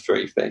said those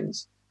three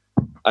things,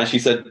 and she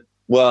said,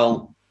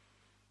 "Well,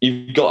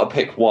 you've got to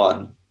pick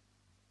one,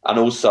 and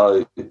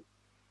also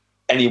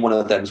any one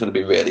of them is going to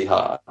be really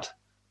hard."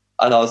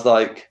 And I was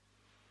like,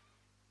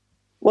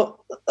 "What?"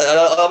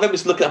 I remember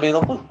just looking at me and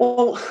I'm like,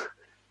 "Well,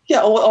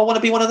 yeah, I want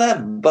to be one of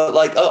them, but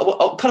like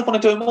I kind of want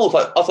to do them all."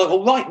 I was like,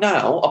 well, right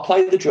now I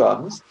play the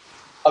drums,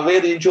 I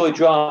really enjoy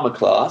drama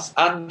class,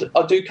 and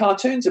I do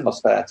cartoons in my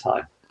spare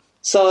time.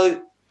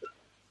 So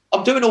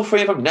I'm doing all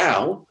three of them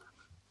now,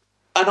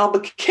 and I'm a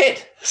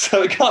kid,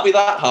 so it can't be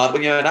that hard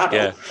when you're an adult.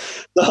 Yeah.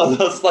 So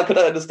I was like, I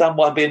don't understand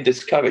why I'm being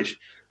discouraged.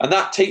 And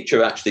that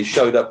teacher actually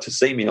showed up to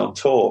see me on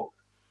tour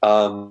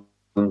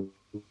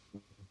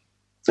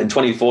in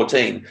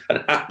 2014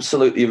 and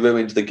absolutely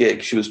ruined the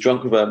gig. She was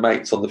drunk with her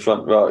mates on the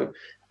front row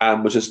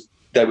and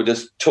they were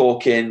just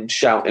talking,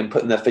 shouting,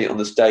 putting their feet on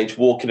the stage,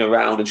 walking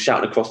around and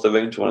shouting across the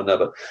room to one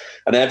another.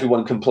 And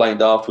everyone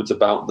complained afterwards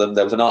about them.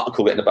 There was an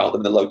article written about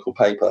them in the local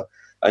paper.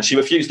 And she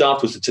refused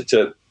afterwards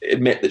to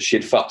admit that she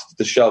had fucked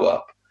the show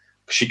up.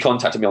 She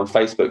contacted me on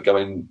Facebook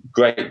going,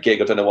 "Great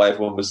gig. I don't know why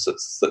everyone was so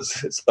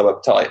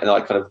uptight." And I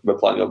kind of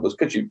replied, "Was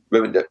because you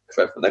ruined it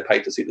for everyone. They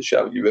paid to see the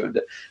show. You ruined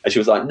it." And she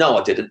was like, "No,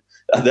 I didn't."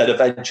 And then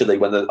eventually,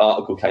 when the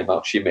article came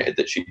out, she admitted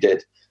that she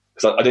did.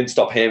 Because I didn't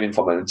stop hearing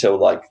from her until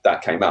like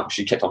that came out.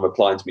 She kept on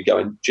replying to me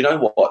going, "Do you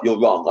know what? You're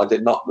wrong. I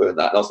did not ruin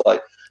that." And I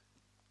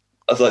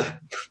was like,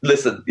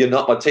 "Listen, you're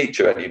not my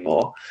teacher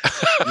anymore.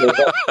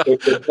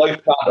 We're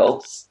both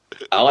adults.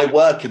 I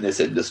work in this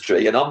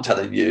industry, and I'm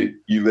telling you,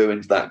 you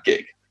ruined that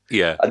gig."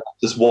 Yeah, and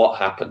that's just what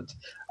happened.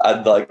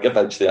 And like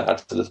eventually, I had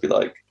to just be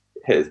like,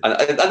 "Here's," and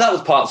that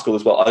was part of school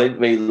as well. I didn't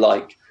really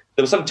like.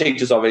 There were some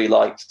teachers I really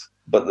liked,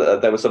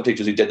 but there were some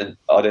teachers who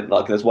I didn't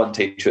like. And there's one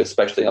teacher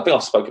especially. I think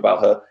I've spoke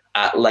about her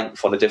at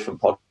length on a different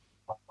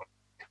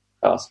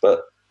podcast,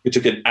 but who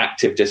took an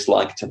active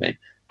dislike to me.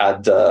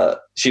 And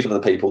she's one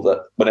of the people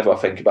that whenever I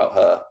think about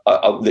her,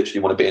 I literally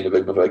want to be in the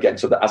room with her again,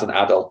 so that as an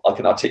adult, I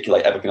can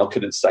articulate everything I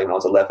couldn't say when I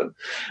was 11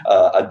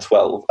 and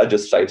 12 and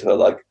just say to her,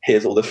 like,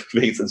 here's all the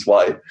reasons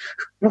why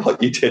what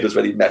you did was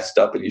really messed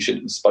up and you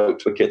shouldn't have spoke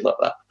to a kid like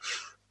that.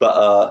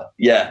 But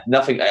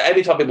nothing.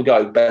 Every time people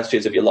go, best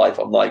years of your life,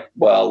 I'm like,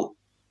 well,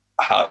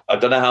 I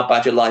don't know how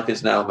bad your life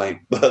is now, mate,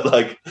 but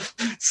like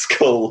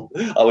school,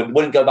 I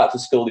wouldn't go back to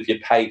school if you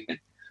paid me.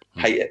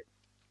 Hate it.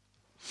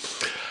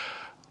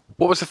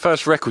 What was the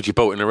first record you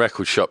bought in a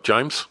record shop,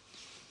 James?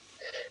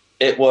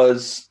 It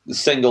was the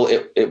single.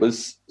 It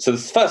was so the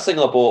first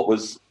single I bought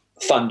was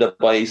Thunder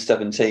by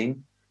E17.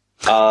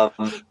 I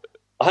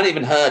hadn't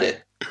even heard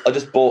it. I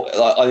just bought.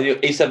 I knew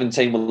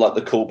E17 were like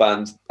the cool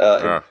band.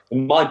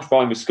 In my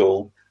primary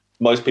school,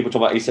 most people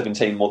talk about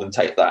E17 more than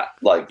Take That.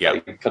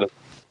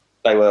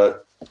 They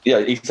were.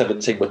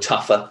 E17 were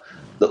tougher.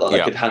 Looked like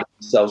they could handle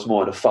themselves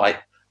more in a fight,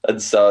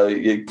 and so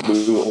we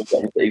were all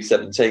getting into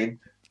E17.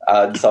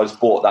 And so I just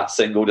bought that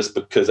single just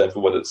because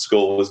everyone at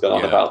school was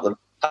going on about them.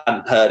 I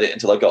hadn't heard it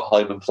until I got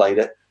home and played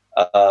it.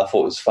 I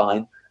thought it was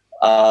fine.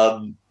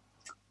 And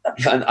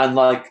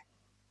like,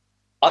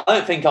 I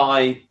don't think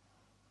I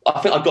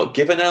think I got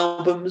given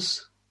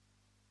albums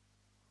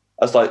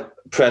as like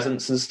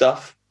presents and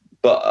stuff,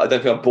 but I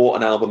don't think I bought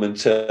an album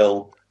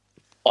until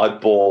I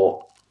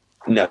bought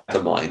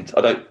Nevermind.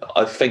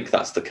 I think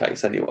that's the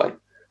case anyway.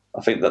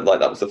 I think that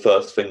that was the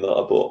first thing that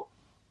I bought.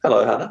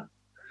 Hello, Hannah.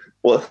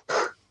 What?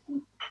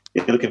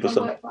 You're looking for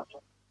some?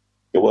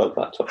 Your work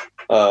laptop?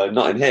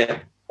 Not in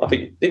here. I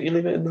think didn't you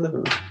leave it in the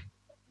living room?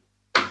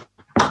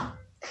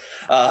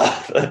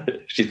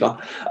 She's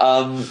gone.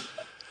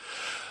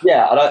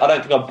 Yeah, I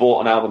don't think I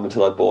bought an album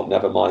until I bought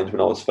Nevermind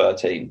when I was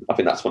 13. I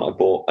think that's when I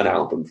bought an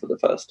album for the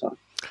first time.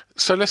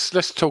 So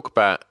let's talk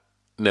about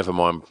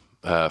Nevermind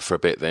for a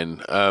bit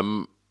then.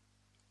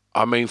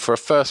 I mean, for a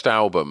first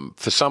album,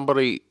 for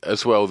somebody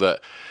as well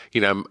that,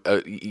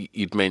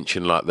 you'd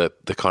mentioned like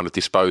the kind of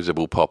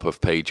disposable pop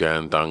of PJ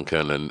and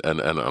Duncan and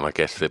I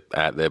guess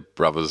their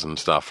brothers and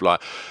stuff.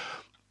 Like,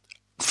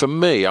 for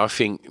me, I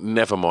think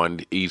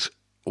Nevermind is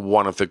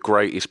one of the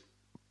greatest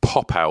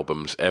pop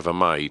albums ever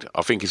made.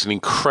 I think it's an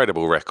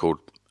incredible record,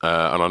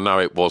 and I know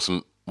it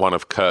wasn't one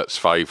of Kurt's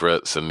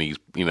favourites, and he's,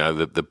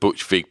 the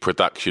Butch Vig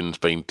production's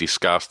been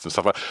discussed and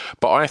stuff like that.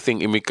 But I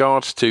think in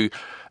regards to,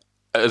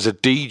 as a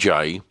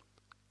DJ,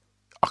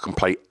 I can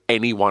play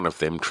any one of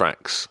them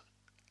tracks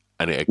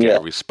and it'll get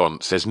a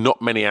response. There's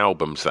not many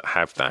albums that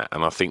have that,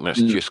 and I think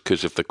that's just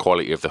because of the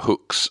quality of the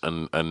hooks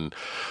and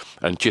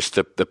just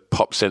the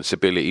pop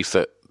sensibilities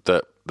that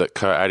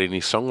Kurt had in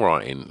his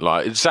songwriting.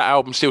 Like, does that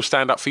album still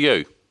stand up for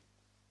you?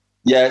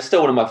 Yeah, it's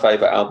still one of my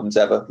favourite albums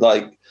ever.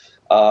 Like,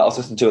 I was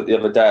listening to it the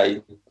other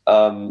day.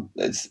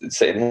 It's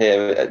sitting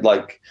here.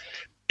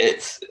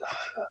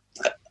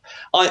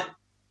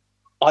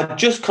 I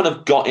just kind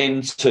of got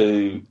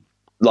into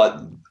like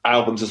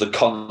albums as a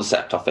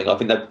concept. I think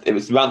that it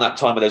was around that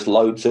time where there's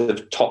loads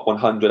of top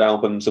 100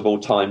 albums of all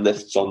time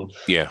lists on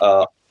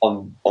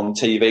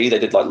TV. They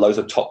did like loads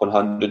of top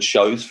 100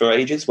 shows for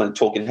ages, when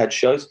Talking Head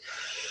shows,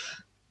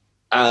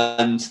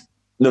 and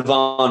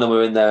Nirvana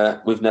were in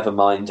there with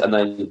Nevermind, and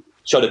they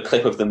showed a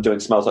clip of them doing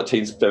Smells Like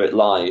Teen Spirit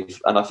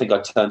live, and I think I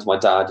turned to my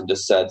dad and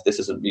just said, "This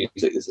isn't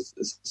music. This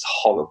is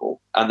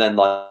horrible." And then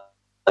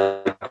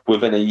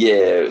within a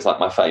year, it was like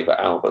my favourite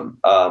album.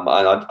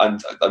 And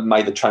I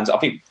made the transition. I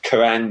think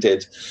Kerrang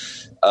did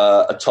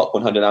a top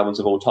 100 albums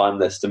of all time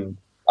list, and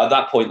at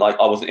that point, I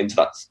wasn't into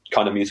that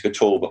kind of music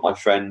at all. But my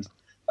friend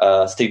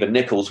Stephen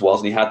Nichols was,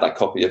 and he had that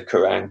copy of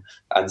Kerrang,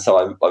 and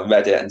so I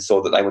read it and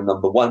saw that they were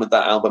number one with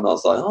that album. I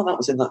was like, "Oh, that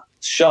was in that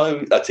show,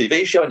 that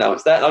TV show, and now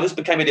it's there." And I just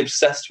became really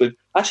obsessed with.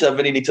 Actually,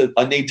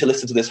 I need to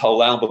listen to this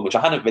whole album, which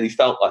I hadn't really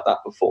felt like that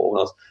before.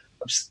 When I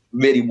just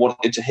really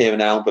wanted to hear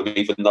an album,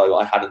 even though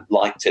I hadn't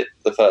liked it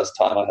the first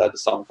time I heard a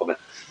song from it.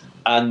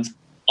 And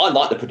I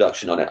like the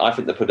production on it. I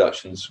think the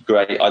production's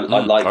great. I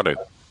like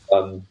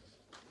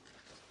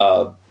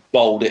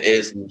bold it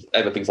is, and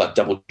everything's like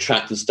double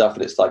tracked and stuff,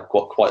 and it's like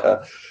quite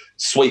a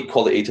sweet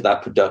quality to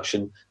that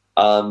production.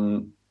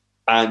 And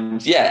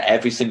yeah,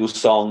 every single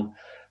song,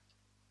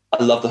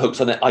 I love the hooks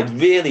on it. I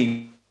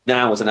really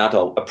now, as an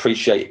adult,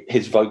 appreciate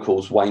his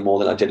vocals way more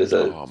than I did as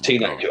a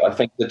teenager. God. I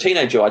think the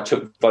teenager, I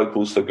took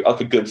vocals for like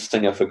a good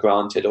singer for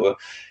granted, or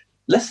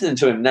listening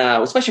to him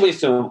now, especially when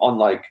he's doing on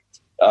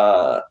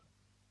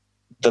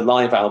the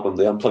live album,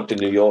 the Unplugged in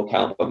New York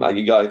album,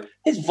 you go,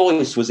 his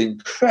voice was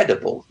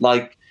incredible.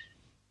 Like,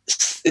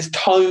 his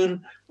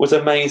tone was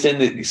amazing,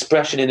 the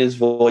expression in his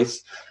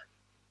voice.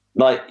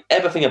 Like,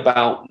 everything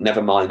about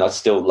Nevermind I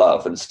still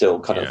love and still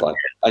kind of like,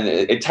 and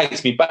it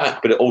takes me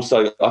back, but it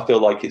also, I feel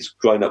like it's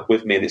grown up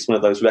with me, and it's one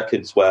of those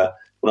records where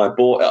when I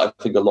bought it, I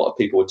think a lot of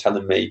people were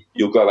telling me,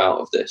 "You'll grow out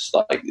of this,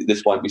 like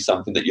this won't be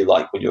something that you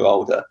like when you're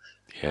older."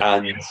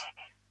 And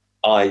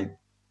I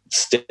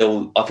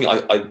think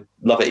I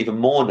love it even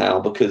more now,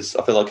 because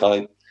I feel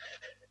like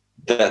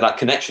that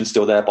connection's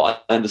still there,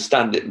 but I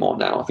understand it more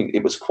now. I think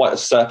it was quite a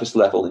surface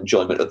level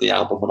enjoyment of the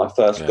album when I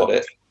first got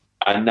it,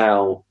 and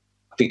now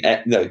I think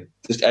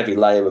just every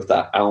layer of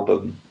that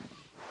album,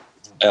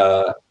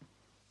 I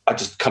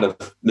just kind of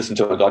listen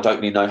to it and go, I don't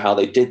really know how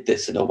they did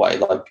this in a way.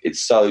 Like,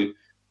 it's so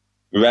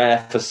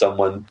rare for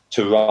someone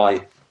to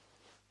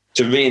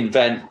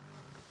reinvent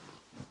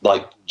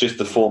like just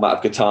the format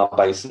of guitar,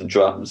 bass and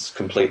drums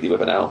completely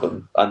with an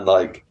album, and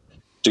like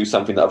do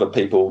something that other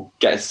people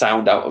get a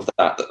sound out of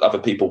that other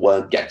people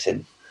weren't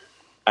getting,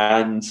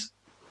 and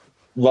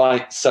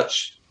write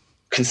such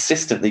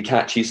consistently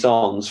catchy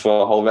songs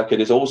for a whole record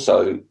is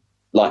also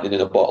lightning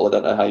in a bottle. I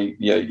don't know how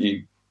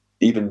you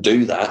even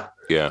do that.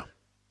 Yeah.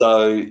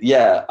 So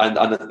yeah, and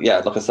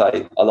like I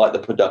say, I like the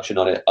production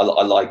on it. I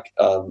like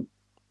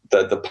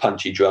the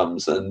punchy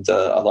drums, and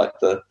I like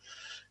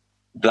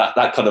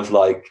that kind of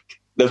like.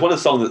 There's one of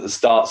the songs that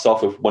starts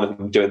off with one of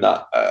them doing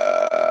that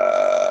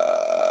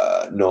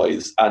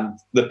noise, and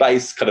the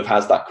bass kind of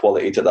has that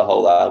quality to the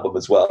whole album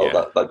as well.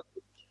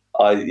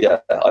 Yeah.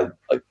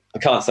 I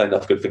can't say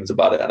enough good things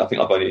about it, and I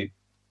think I've only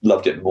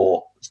loved it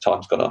more as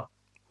time's gone on.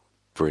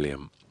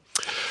 Brilliant.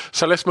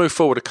 So let's move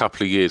forward a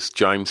couple of years,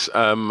 James.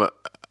 The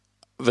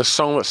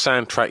song that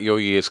soundtracked your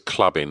years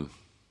clubbing.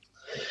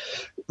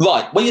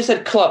 Right. When you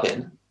said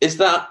clubbing, is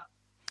that...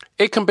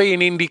 It can be in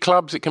indie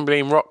clubs. It can be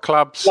in rock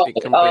clubs.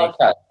 It can be...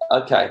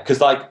 Okay.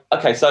 Because I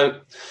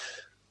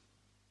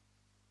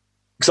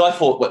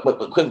thought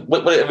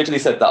when it originally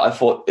said that, I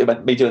thought it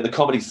meant me doing the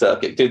comedy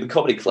circuit, doing the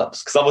comedy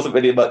clubs, because I wasn't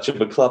really much of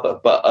a clubber.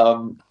 But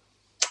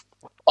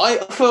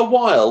for a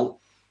while,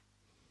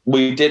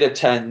 we did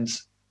attend.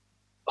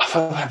 For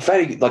a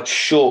very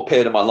short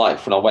period of my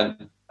life when I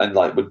went and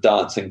would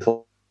dance in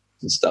clubs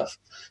and stuff,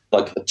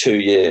 like a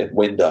 2-year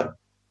window,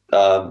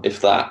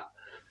 if that.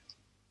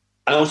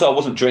 And also, I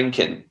wasn't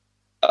drinking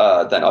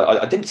then.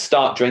 I didn't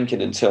start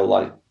drinking until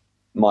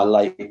my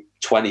late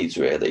 20s,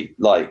 really.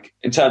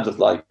 In terms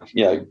of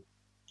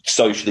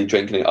socially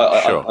drinking.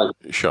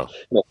 Sure.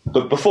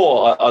 But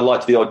before, I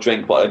liked the odd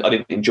drink, but I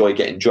didn't enjoy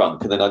getting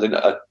drunk. And then I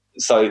didn't.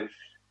 So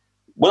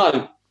when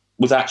I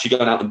was actually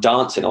going out and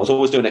dancing, I was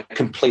always doing it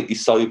completely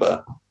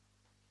sober.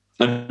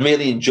 And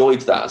really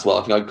enjoyed that as well.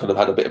 I think I kind of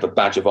had a bit of a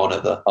badge of honour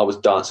that I was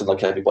dancing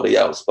like everybody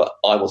else, but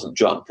I wasn't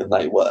drunk and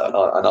they were.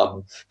 And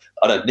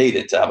I don't need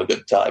it to have a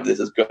good time. This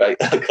is great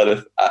kind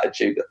of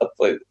attitude at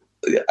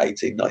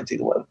 18, 19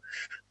 or whatever.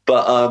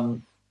 But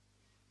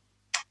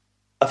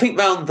I think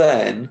round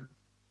then,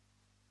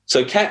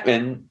 so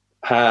Kettering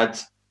had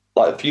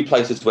a few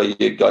places where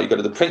you go. You go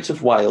to the Prince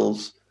of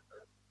Wales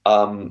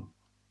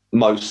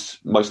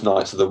most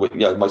nights of the week,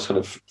 most kind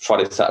of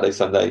Friday, Saturday,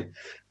 Sunday,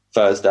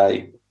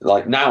 Thursday.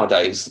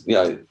 Nowadays,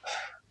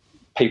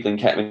 people in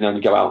Kettering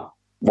only go out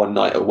one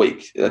night a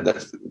week. And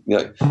that's,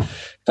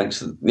 thanks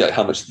to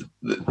how much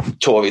the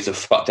Tories have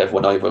fucked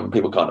everyone over and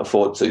people can't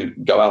afford to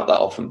go out that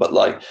often. But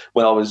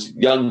when I was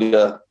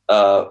younger,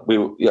 we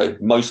were,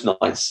 most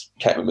nights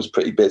Kettering was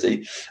pretty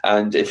busy.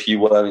 And if you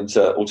were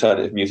into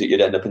alternative music,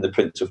 you'd end up in the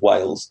Prince of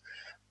Wales.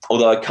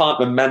 Although I can't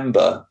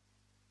remember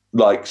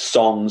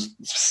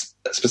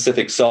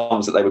specific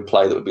songs that they would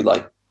play that would be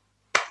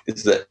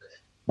is that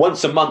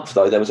once a month,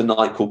 though, there was a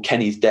night called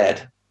Kenny's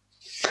Dead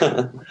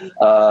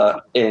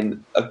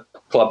in a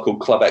club called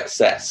Club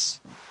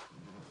Excess,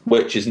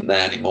 which isn't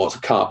there anymore. It's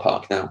a car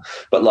park now.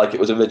 But it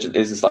was originally,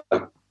 it was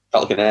felt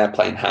like an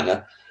airplane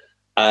hangar.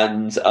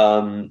 And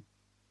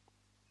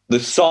the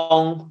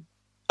song,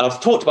 I've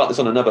talked about this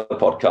on another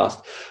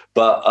podcast,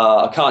 but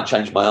I can't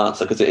change my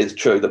answer because it is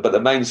true. But the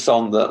main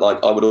song that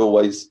I would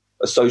always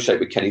associate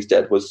with Kenny's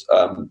Dead was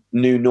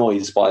New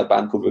Noise by a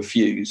band called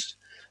Refused.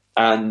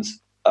 And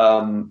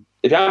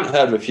if you haven't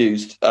heard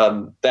Refused,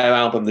 their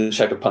album, The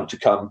Shape of Punk to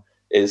Come,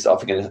 is, I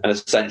think, an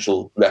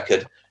essential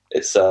record.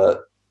 It's a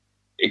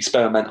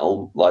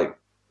experimental,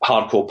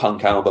 hardcore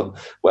punk album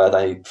where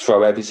they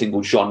throw every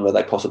single genre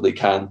they possibly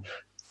can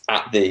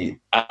at the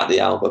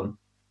album.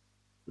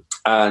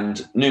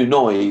 And New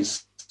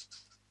Noise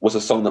was a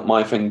song that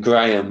my friend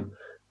Graham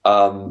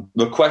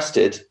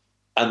requested,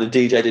 and the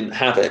DJ didn't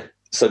have it.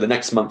 So the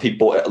next month he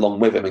bought it along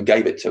with him and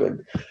gave it to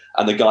him.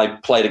 And the guy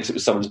played it because it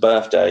was someone's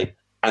birthday.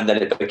 And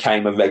then it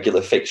became a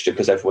regular fixture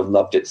because everyone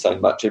loved it so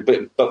much.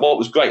 But what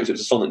was great was it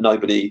was a song that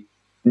nobody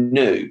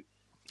knew.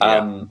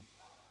 Yeah.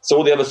 So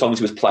all the other songs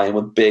he was playing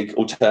were big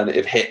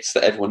alternative hits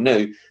that everyone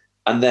knew.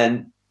 And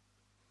then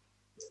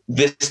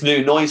this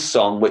New Noise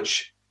song,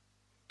 which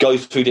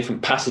goes through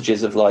different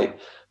passages of a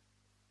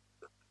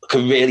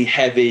really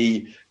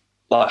heavy,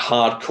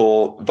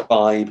 hardcore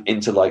vibe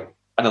into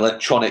an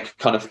electronic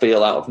kind of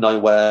feel out of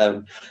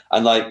nowhere.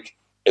 And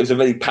it was a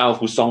really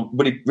powerful song,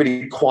 really,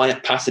 really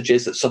quiet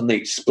passages that suddenly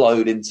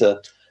explode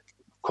into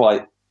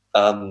quite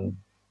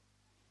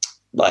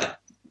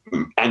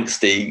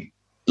angsty,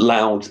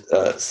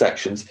 loud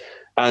sections.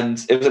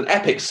 And it was an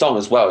epic song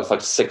as well.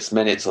 It's 6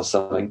 minutes or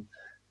something.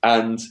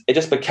 And it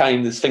just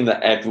became this thing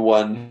that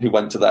everyone who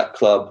went to that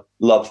club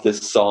loved this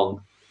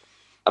song.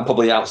 And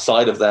probably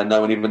outside of there, no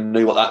one even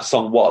knew what that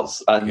song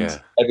was. And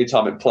every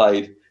time it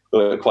played,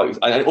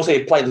 and also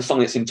he played the song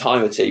in its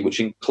entirety, which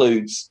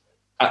includes,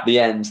 at the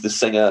end, the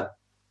singer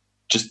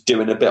just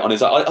doing a bit on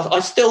his own. I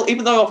still,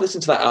 even though I've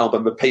listened to that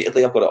album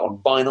repeatedly, I've got it on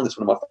vinyl, it's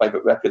one of my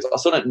favourite records, I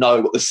still don't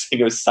know what the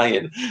singer is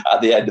saying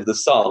at the end of the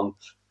song.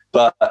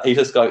 But he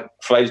just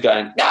phrase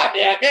going,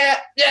 yeah,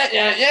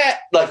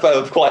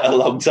 for quite a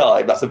long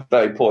time. That's a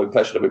very poor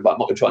impression of him, but I'm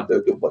not going to try and do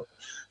a good one.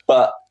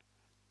 But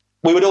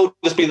we would all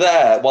just be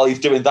there while he's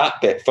doing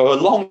that bit for a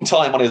long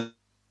time on his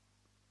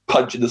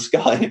Punch in the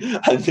Sky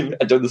and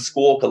doing the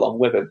squawk along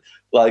with him.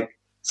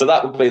 So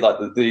that would be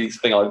the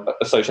thing I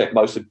associate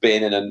most with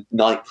being in a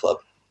nightclub.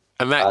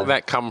 And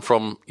that come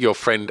from your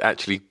friend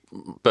actually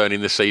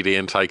burning the CD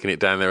and taking it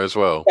down there as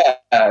well?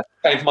 Yeah,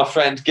 came from my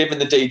friend giving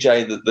the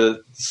DJ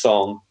the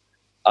song,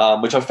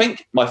 which I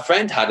think my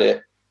friend had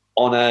it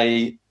on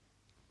a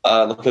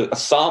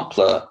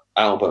sampler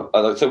album.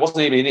 So it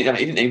wasn't even,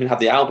 he didn't even have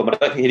the album. I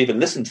don't think he'd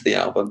even listened to the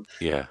album.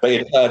 Yeah. But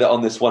he'd heard it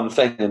on this one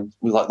thing and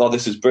was like, oh,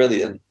 this is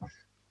brilliant.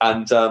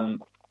 And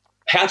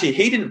actually,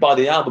 he didn't buy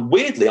the album.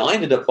 Weirdly, I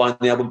ended up buying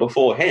the album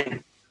before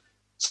him.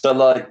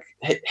 So,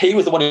 he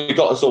was the one who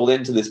got us all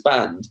into this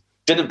band,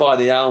 didn't buy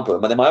the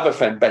album. And then my other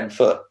friend, Ben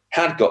Foote,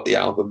 had got the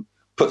album,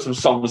 put some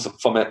songs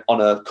from it on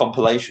a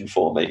compilation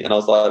for me. And I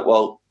was like,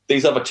 well,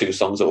 these other 2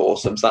 songs are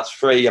awesome. So that's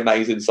 3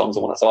 amazing songs.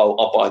 So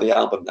I'll buy the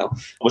album now.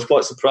 I was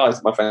quite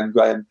surprised. My friend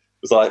Graham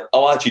was like,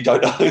 oh, I actually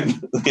don't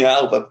own the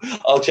album.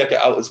 I'll check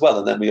it out as well.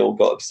 And then we all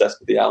got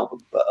obsessed with the album.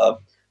 But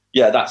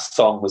yeah, that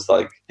song was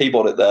like, he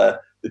bought it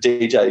there. The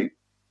DJ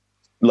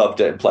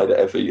loved it and played it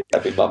every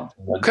month.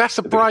 That's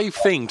a brave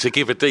thing to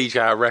give a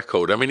DJ a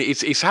record. I mean,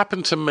 it's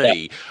happened to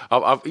me. Yeah.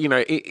 I've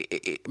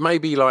it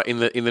maybe like in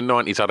the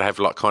 90s, I'd have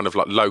like kind of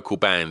like local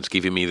bands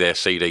giving me their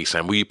CD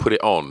saying, "Will you put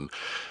it on?"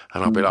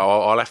 And I'd be like,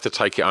 I'll have to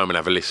take it home and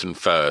have a listen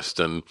first.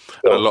 And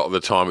a lot of the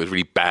time it was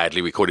really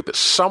badly recorded. But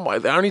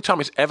the only time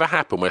it's ever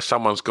happened where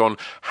someone's gone,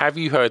 "Have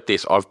you heard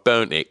this? I've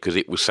burnt it because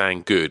it was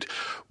sound good,"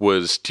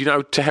 was, do you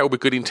know To Hell with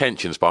Good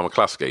Intentions by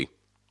McCluskey?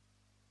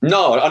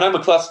 No, I know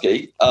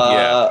McCluskey.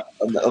 And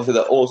obviously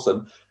they're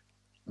awesome.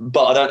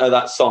 But I don't know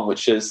that song,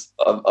 which is,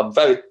 I'm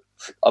very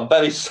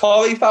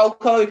sorry,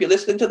 Falco, if you're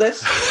listening to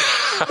this.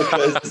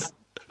 Because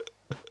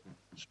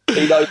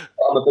he knows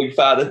I'm a big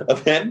fan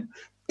of him.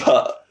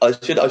 But I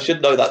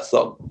should know that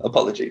song.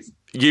 Apologies.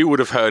 You would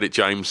have heard it,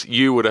 James.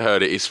 You would have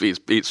heard it. It's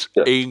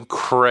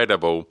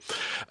incredible.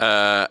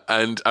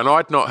 And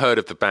I'd not heard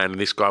of the band, and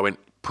this guy went,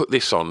 "Put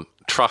this on,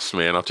 trust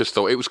me." And I just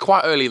thought, it was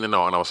quite early in the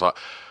night, and I was like,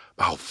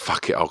 oh,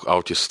 fuck it,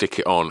 I'll just stick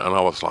it on. And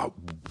I was like,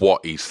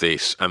 what is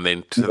this? And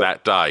then to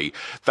that day,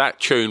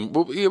 that tune,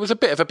 well, it was a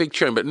bit of a big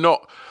tune, but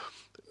not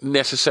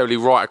necessarily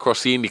right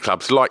across the indie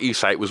clubs. Like you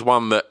say, it was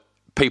one that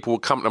people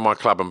would come to my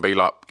club and be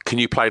like, "Can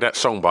you play that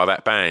song by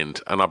that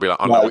band?" And I'd be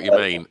like, "I know what you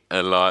mean."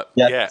 And like,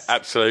 yeah,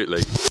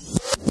 absolutely.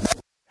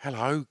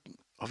 Hello,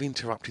 I've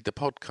interrupted the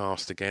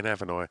podcast again,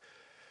 haven't I?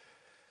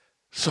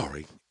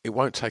 Sorry, it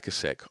won't take a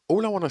sec.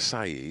 All I want to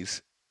say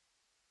is,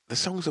 the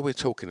songs that we're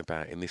talking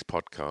about in this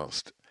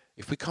podcast,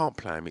 if we can't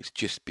play them, it's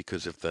just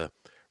because of the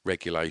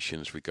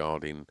regulations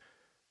regarding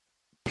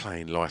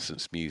playing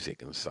licensed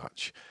music and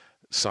such.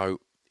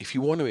 So if you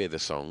want to hear the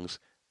songs,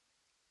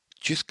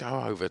 just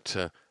go over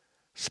to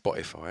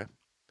Spotify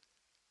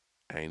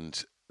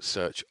and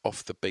search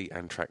Off the Beat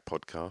and Track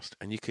podcast,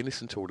 and you can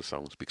listen to all the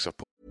songs because I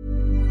put.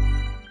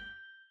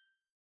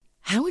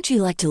 How would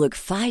you like to look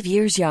 5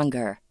 years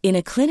younger? In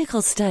a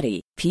clinical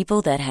study,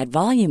 people that had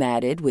volume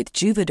added with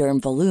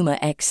Juvederm Voluma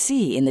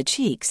XC in the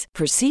cheeks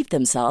perceived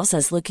themselves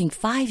as looking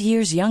 5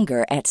 years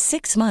younger at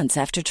 6 months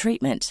after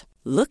treatment.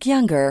 Look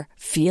younger,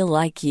 feel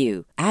like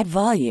you. Add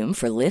volume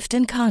for lift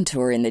and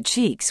contour in the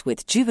cheeks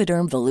with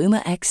Juvederm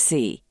Voluma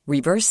XC.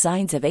 Reverse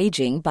signs of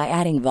aging by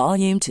adding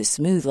volume to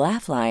smooth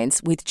laugh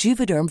lines with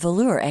Juvederm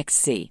Volure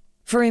XC.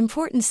 For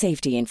important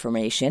safety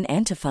information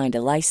and to find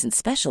a licensed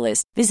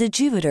specialist, visit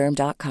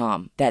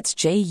Juvederm.com. That's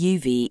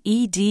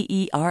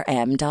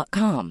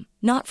JUVEDERM.com.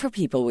 Not for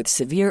people with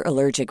severe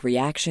allergic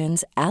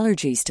reactions,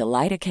 allergies to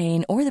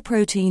lidocaine, or the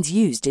proteins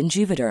used in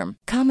Juvederm.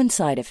 Common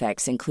side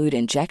effects include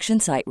injection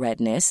site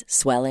redness,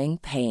 swelling,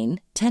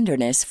 pain,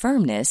 tenderness,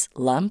 firmness,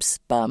 lumps,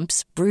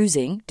 bumps,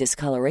 bruising,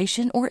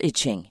 discoloration, or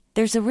itching.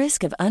 There's a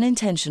risk of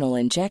unintentional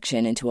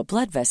injection into a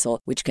blood vessel,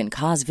 which can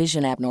cause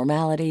vision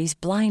abnormalities,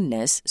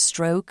 blindness,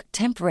 stroke,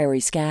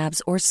 temporary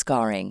scabs, or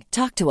scarring.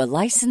 Talk to a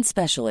licensed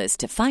specialist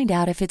to find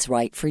out if it's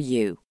right for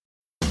you.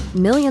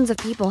 Millions of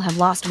people have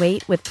lost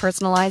weight with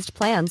personalized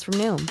plans from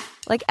Noom.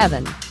 Like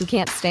Evan, who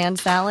can't stand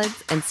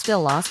salads and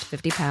still lost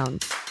 50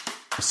 pounds.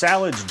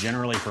 Salads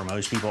generally for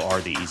most people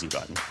are the easy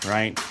button,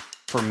 right?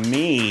 For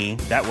me,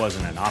 that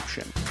wasn't an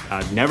option.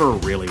 I never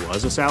really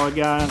was a salad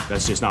guy.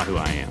 That's just not who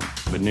I am.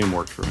 But Noom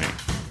worked for me.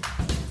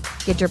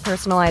 Get your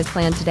personalized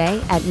plan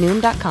today at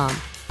Noom.com.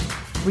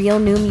 Real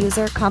Noom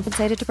user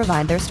compensated to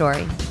provide their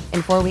story.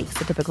 In 4 weeks,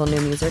 the typical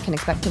Noom user can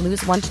expect to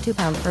lose 1 to 2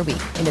 pounds per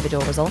week.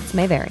 Individual results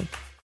may vary.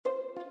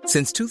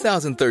 Since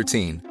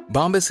 2013,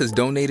 Bombas has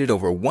donated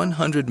over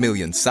 100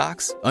 million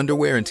socks,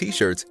 underwear, and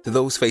T-shirts to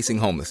those facing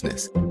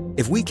homelessness.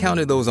 If we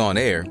counted those on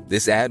air,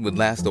 this ad would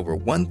last over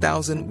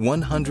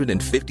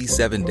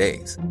 1,157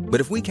 days.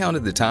 But if we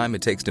counted the time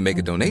it takes to make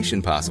a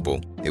donation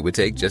possible, it would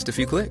take just a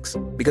few clicks.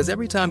 Because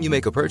every time you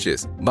make a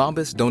purchase,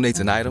 Bombas donates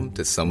an item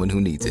to someone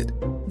who needs it.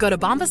 Go to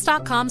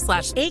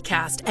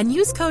bombas.com/ACAST and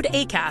use code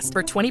ACAST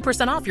for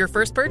 20% off your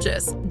first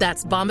purchase.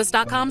 That's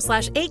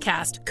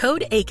bombas.com/ACAST,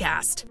 code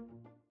ACAST.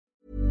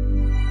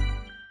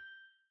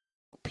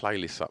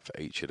 Playlists up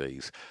for each of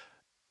these.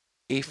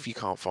 If you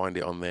can't find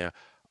it on there,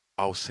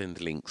 I'll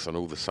send links on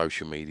all the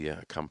social media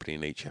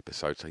accompanying each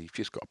episode. So you've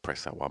just got to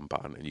press that one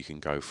button and you can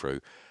go through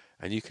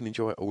and you can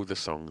enjoy all the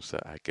songs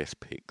that our guest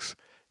picks.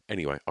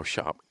 Anyway, I'll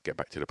shut up and get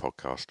back to the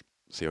podcast.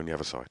 See you on the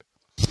other side.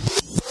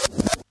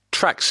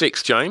 Track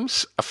 6,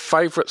 James. A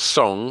favourite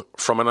song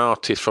from an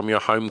artist from your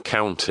home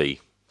county?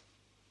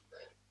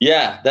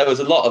 Yeah, there was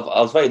a lot of...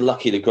 I was very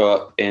lucky to grow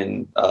up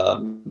in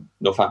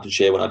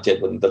Northamptonshire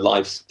when the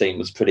live scene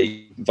was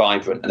pretty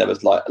vibrant and there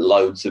was like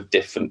loads of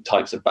different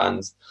types of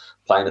bands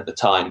playing at the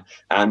time.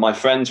 And my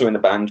friends were in a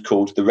band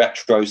called the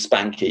Retro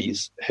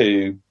Spankies,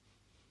 who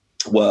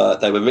were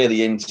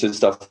really into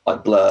stuff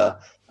like Blur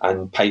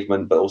and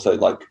Pavement, but also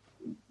like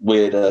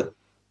weirder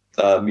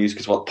music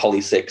as well,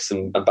 Poly6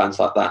 and bands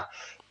like that.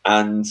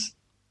 And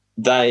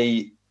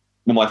they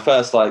were my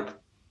first like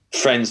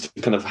friends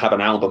to kind of have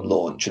an album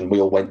launch, and we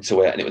all went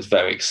to it, and it was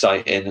very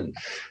exciting. And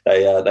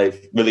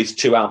they've released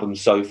 2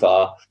 albums so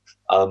far.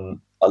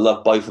 I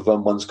love both of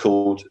them. One's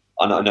called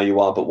I Know You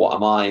Are, But What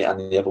Am I?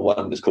 And the other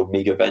one is called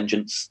Meager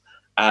Vengeance.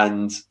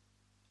 And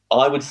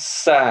I would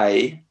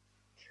say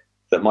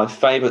that my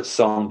favourite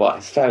song, but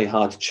it's very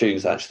hard to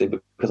choose actually,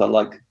 because I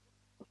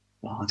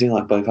do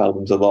like both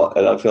albums a lot,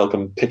 and I feel like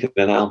I'm picking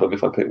an album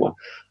if I pick one.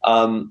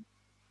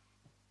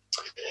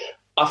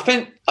 I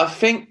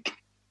think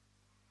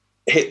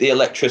Hit the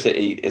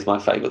Electricity is my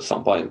favourite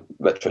song by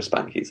Retro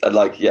Spankies. And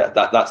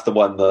that's the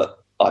one that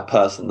I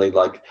personally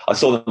like. I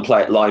saw them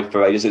play it live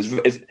for ages.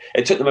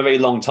 It took them a very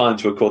long time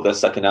to record their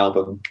second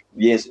album,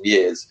 years and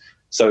years.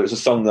 So it was a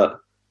song that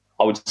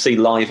I would see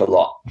live a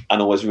lot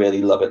and always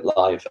really love it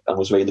live, and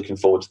was really looking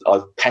forward to. I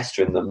was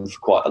pestering them for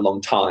quite a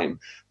long time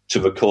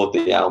to record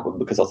the album,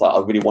 because I was like, I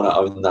really want to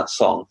own that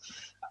song,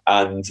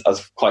 and I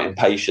was quite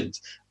impatient.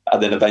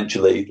 And then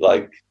eventually,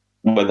 like,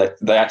 when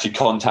they actually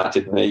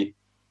contacted me,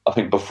 I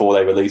think before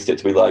they released it,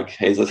 to be like,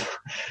 here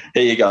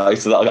you go,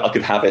 so that I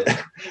could have it,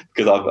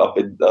 because I've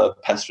been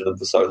pestering them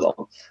for so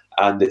long.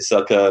 And it's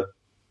like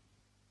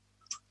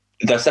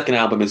their second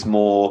album is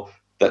more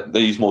that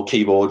they use more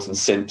keyboards and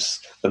synths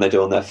than they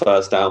do on their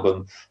first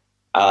album,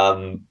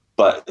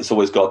 but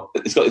it's got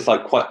this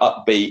like quite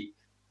upbeat,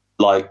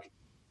 like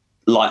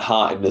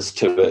lightheartedness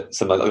to it,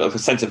 some like a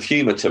sense of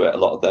humour to it. A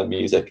lot of their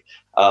music,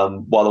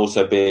 while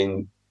also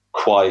being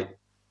quite.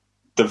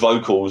 The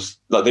vocals,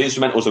 like the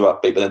instrumentals are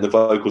upbeat, but then the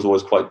vocals are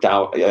always quite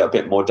a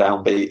bit more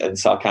downbeat and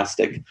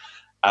sarcastic.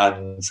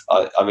 And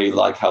I really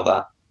like how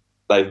that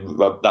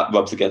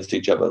rubs against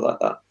each other like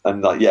that.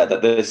 And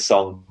that this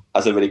song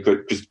has a really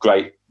good, just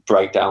great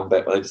breakdown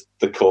bit where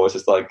the chorus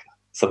is like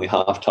suddenly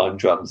halftime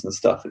drums and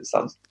stuff. It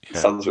sounds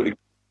really good.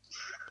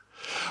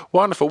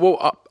 Wonderful.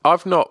 Well,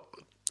 I've not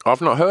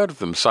heard of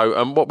them.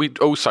 So what we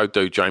also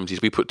do, James,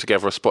 is we put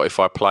together a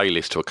Spotify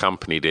playlist to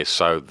accompany this.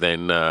 So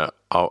then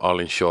I'll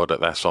ensure that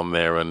that's on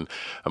there, and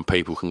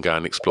people can go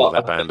and explore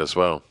that band as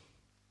well.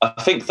 I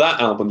think that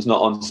album's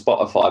not on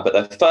Spotify, but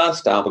their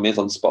first album is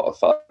on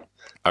Spotify.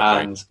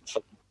 Okay. And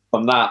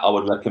from that, I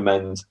would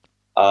recommend...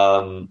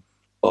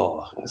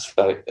 it's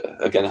very,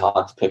 again,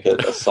 hard to pick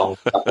a song.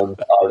 That one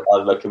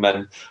I'd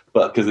recommend,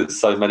 but because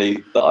it's so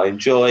many that I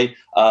enjoy.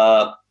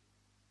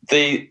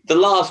 The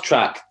last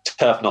track,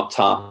 Turf Not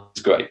Tar,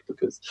 is great,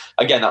 because,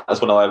 again,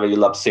 that's one I really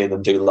love seeing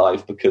them do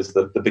live, because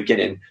the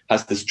beginning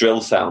has this drill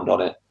sound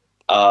on it.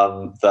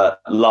 That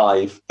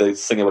live, the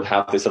singer would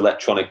have this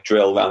electronic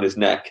drill around his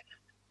neck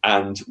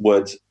and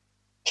would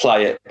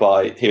play it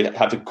he would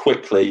have to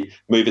quickly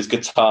move his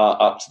guitar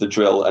up to the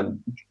drill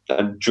and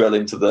drill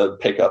into the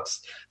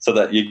pickups, so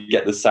that you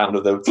get the sound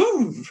of the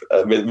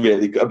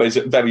really good, but it's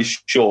a very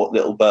short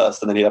little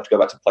burst, and then he'd have to go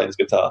back to playing his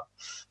guitar.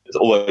 I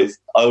always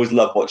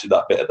love watching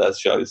that bit of their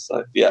shows.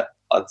 So yeah,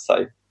 I'd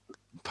say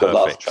the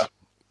last track.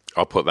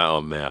 I'll put that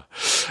on there.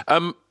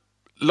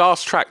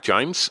 Last track,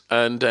 James,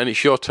 and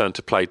it's your turn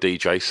to play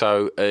DJ.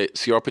 So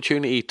it's your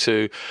opportunity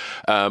to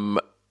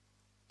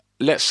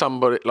let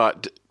somebody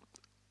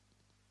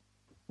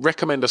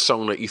recommend a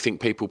song that you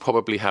think people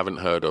probably haven't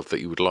heard of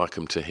that you would like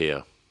them to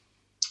hear.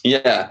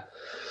 Yeah,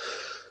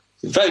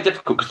 it's very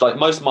difficult, because like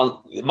most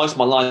of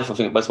my life, I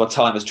think most of my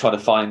time is trying to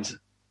find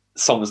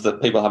songs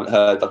that people haven't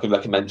heard that I can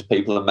recommend to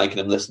people and making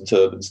them listen to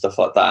them and stuff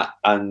like that.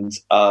 And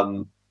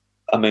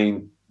I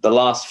mean, the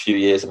last few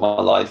years of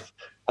my life,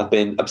 I've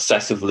been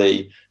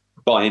obsessively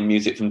buying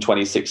music from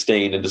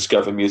 2016 and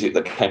discovering music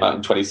that came out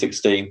in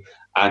 2016,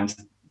 and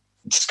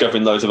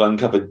discovering loads of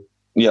undiscovered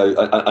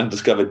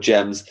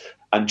gems,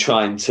 and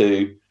trying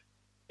to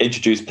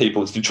introduce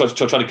people to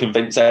trying to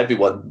convince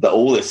everyone that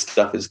all this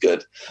stuff is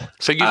good.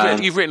 So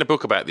you've written a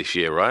book about this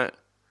year, right?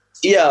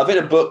 Yeah, I've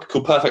written a book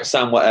called Perfect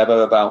Sound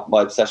Whatever about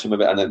my obsession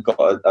with it, and then got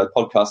a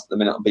podcast at the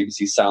minute on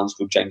BBC Sounds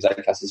called James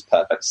Acas's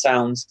Perfect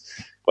Sounds,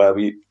 where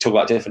we talk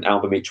about a different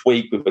album each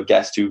week with a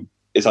guest who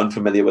is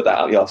unfamiliar with that.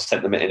 I've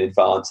sent them it in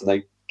advance, and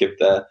they give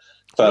their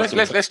first...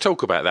 Let's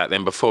talk about that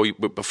then before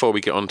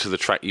we get on to the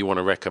track you want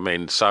to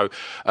recommend. So,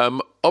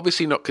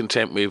 obviously not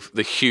content with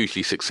the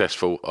hugely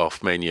successful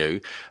Off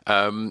Menu,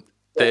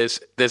 there's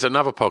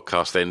another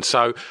podcast then.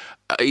 So,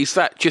 is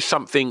that just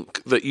something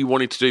that you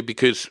wanted to do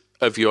because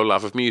of your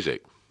love of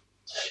music?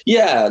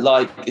 Yeah,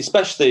 like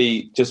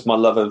especially just my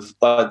love of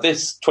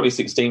this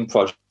 2016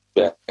 project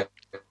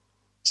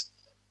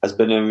has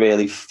been a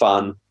really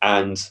fun,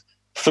 and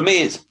for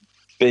me it's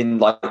been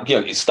like,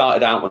 it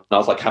started out when I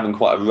was like having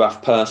quite a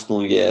rough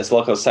personal year. So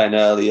like I was saying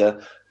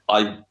earlier,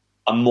 I'm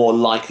more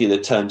likely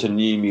to turn to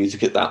new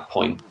music at that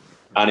point.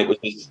 And it was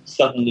just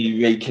suddenly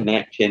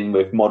reconnecting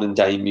with modern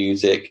day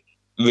music,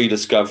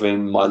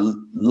 rediscovering my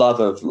love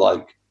of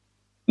like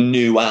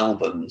new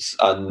albums,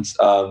 and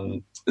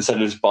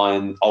instead of just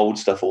buying old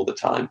stuff all the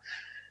time.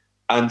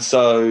 And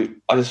so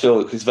I just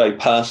feel it's very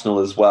personal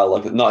as well.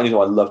 Like, not only do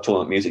I love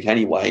talking about music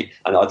anyway,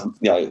 and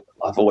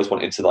I've always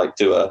wanted to like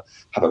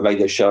have a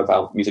radio show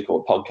about music or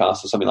a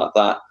podcast or something like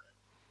that.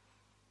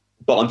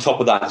 But on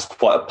top of that, it's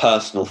quite a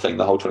personal thing,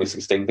 the whole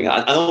 2016 thing.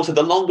 And also,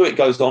 the longer it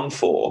goes on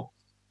for,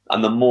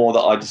 and the more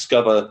that I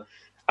discover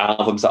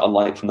albums that I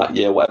like from that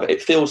year, or whatever.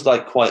 It feels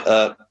like quite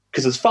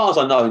because as far as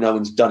I know, no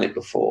one's done it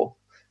before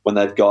when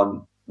they've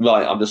gone,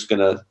 right, I'm just going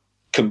to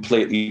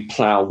completely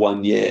plough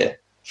 1 year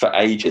for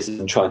ages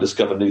and try and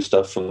discover new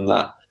stuff from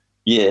that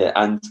year.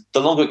 And the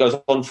longer it goes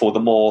on for, the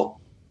more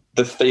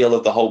the feel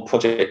of the whole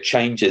project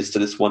changes to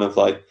this one of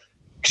like,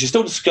 because you're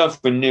still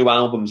discovering new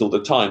albums all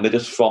the time. They're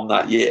just from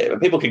that year.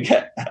 And people can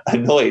get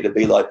annoyed and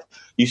be like,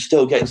 you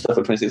still getting stuff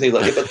from 2016.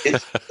 Like,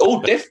 it's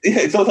all different.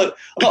 It's all like,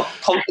 I'm not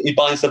constantly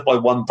buying stuff by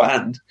one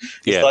band.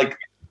 It's like,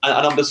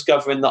 and I'm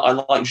discovering that I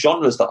like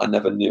genres that I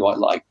never knew I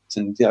liked.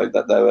 And, you know,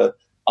 that there are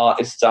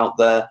artists out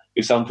there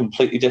who sound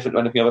completely different to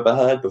anything I've ever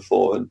heard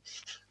before.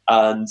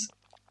 And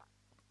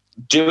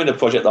doing a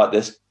project like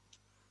this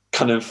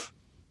kind of,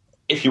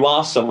 if you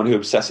are someone who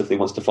obsessively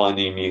wants to find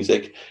new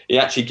music, it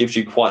actually gives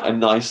you quite a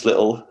nice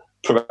little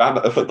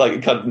parameter. Like,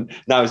 it kind of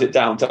narrows it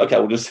down to, okay,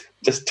 we'll just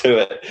do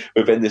it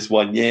within this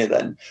 1 year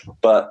then.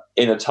 But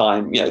in a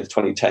time, you know, the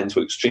 2010s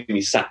were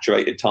extremely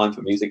saturated time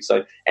for music.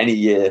 So any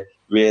year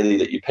really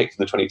that you picked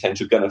in the 2010s,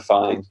 you're going to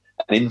find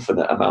an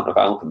infinite amount of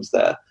albums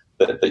there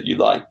that you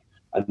like.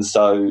 And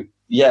so,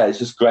 yeah, it's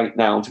just great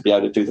now to be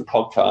able to do the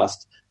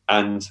podcast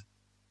and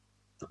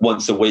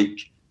once a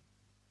week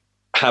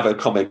have a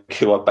comic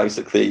who are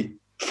basically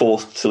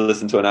forced to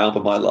listen to an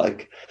album I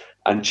like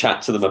and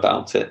chat to them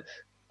about it.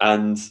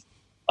 And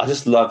I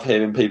just love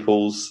hearing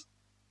people's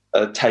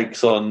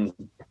takes on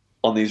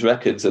these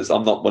records. As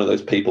I'm not one of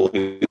those people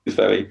who's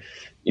very,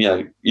 you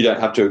know, you don't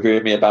have to agree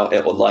with me about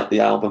it or like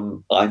the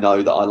album. I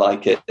know that I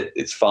like it.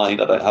 It's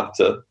fine. I don't have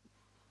to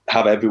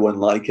have everyone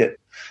like it.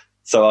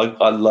 So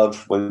I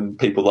love when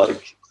people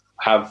like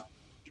have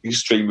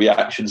extreme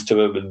reactions to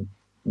them and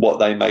what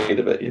they made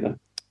of it, you know.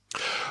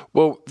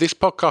 Well, this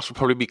podcast will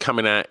probably be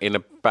coming out in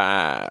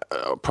about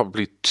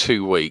probably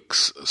 2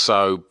 weeks.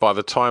 So by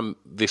the time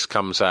this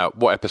comes out,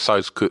 what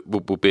episodes will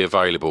be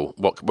available?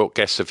 What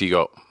guests have you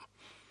got?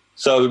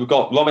 So we've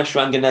got Romesh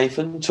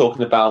Ranganathan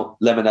talking about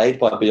Lemonade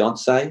by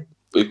Beyonce.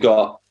 We've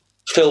got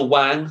Phil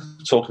Wang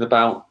talking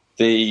about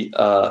the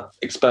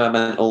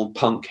experimental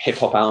punk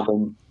hip-hop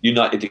album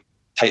United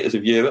Dictators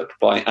of Europe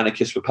by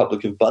Anarchist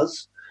Republic of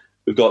Buzz.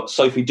 We've got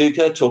Sophie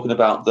Duker talking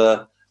about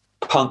the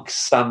punk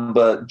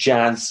samba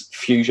jazz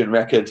fusion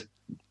record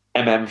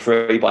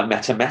MM3 by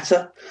Meta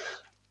Meta.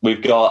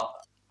 We've got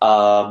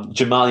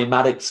Jamali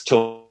Maddox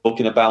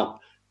talking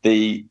about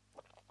the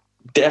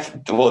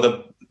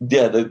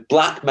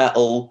black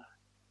metal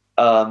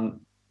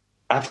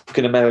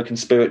African American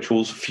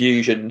spirituals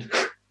fusion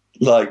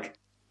like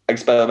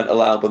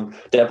experimental album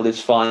Devil Is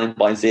Fine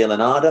by Zeal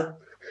and Ardor.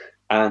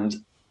 And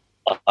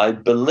I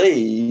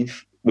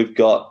believe we've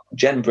got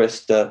Jen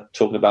Brister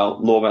talking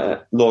about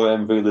Laura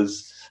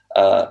Mvula's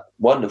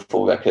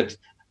wonderful record,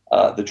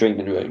 The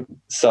Dreaming Room.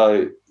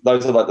 So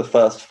those are like the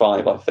first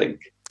 5, I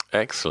think.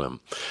 Excellent.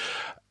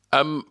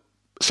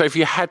 So if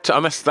you had to,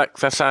 and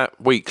that's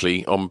out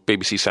weekly on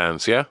BBC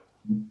Sounds, yeah?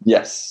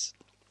 Yes.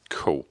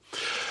 Cool.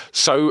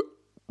 So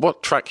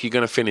what track are you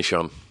going to finish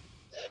on?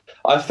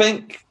 I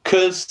think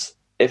because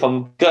if I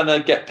want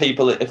to get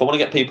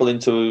people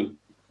into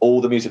all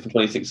the music from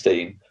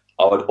 2016,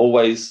 I would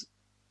always,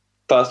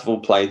 first of all,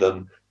 play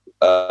them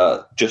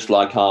Just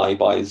Like I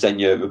by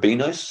Xenia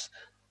Rubinos.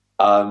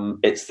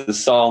 It's the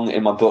song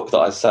in my book that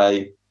I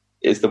say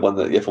is the one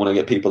that if I want to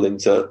get people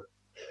into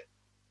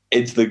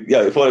the, you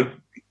know, if I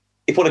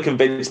want to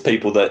convince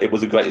people that it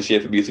was the greatest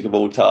year for music of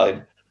all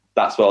time,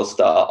 that's where I'll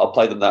start. I'll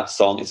play them that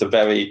song. It's a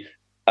very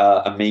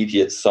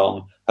immediate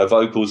song. Her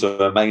vocals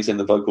are amazing.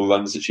 The vocal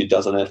runs that she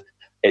does on it.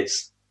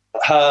 It's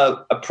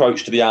her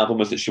approach to the album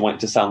was that she wanted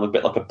to sound a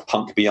bit like a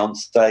punk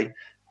Beyonce,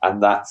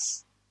 and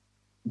that's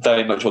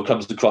very much what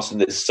comes across in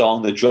this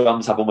song. The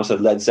drums have almost a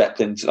Led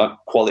Zeppelin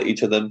quality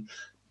to them.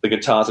 The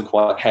guitars are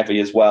quite heavy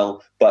as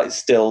well, but it's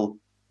still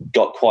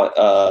got quite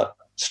a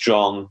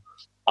strong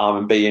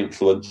R&B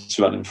influence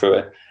running through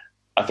it.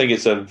 I think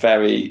it's a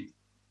very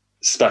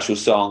special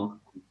song.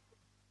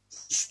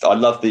 I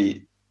love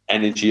the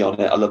energy on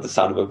it. I love the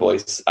sound of her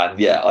voice. And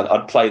yeah,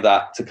 I'd play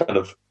that to kind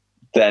of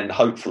then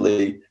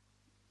hopefully,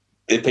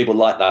 if people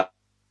like that,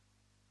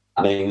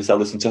 means they'll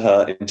listen to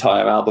her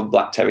entire album,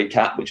 Black Terry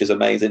Cat, which is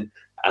amazing.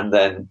 And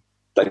then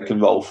they can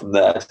roll from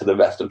there to the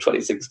rest of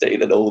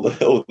 2016 and all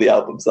the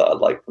albums that I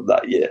like from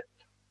that year.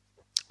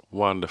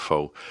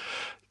 Wonderful.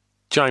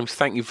 James,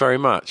 thank you very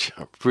much.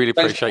 I really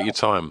appreciate your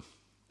time.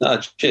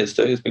 Cheers,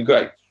 Stu. It's been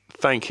great.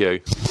 Thank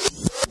you.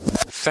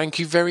 Thank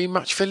you very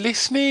much for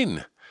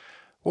listening.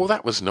 Well,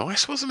 that was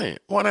nice, wasn't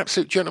it? What an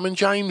absolute gentleman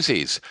James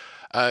is.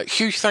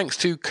 Huge thanks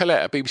to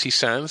Colette at BBC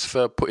Sounds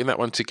for putting that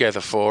one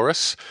together for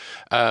us.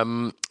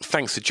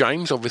 Thanks to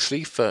James,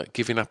 obviously, for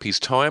giving up his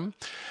time.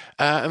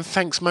 And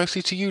thanks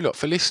mostly to you lot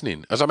for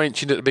listening. As I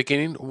mentioned at the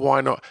beginning,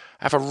 why not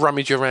have a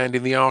rummage around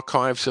in the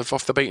archives of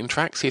Off the Beaten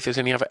Track, see if there's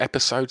any other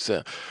episodes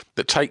that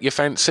take your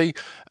fancy.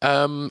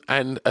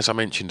 And as I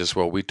mentioned as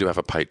well, we do have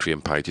a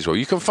Patreon page as well.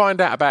 You can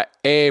find out about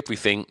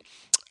everything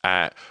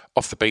at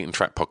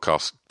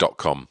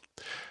offthebeatentrackpodcast.com.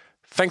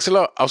 Thanks a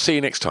lot. I'll see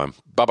you next time.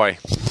 Bye-bye.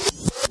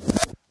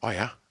 Oh,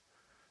 yeah.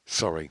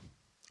 Sorry.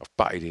 I've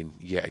butted in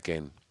yet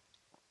again.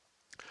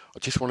 I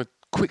just want to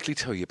quickly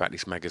tell you about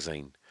this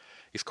magazine.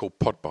 It's called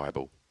Pod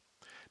Bible.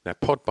 Now,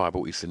 Pod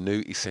Bible is the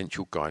new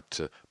essential guide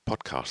to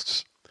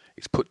podcasts.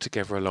 It's put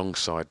together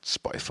alongside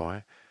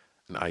Spotify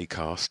and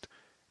Acast,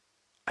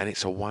 and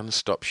it's a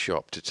one-stop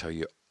shop to tell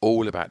you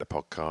all about the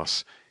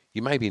podcasts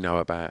you maybe know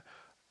about,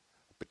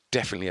 but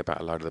definitely about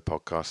a load of the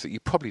podcasts that you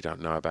probably don't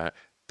know about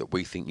that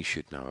we think you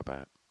should know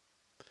about.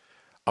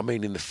 I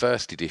mean, in the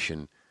first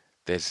edition,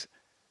 there's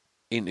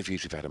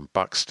interviews with Adam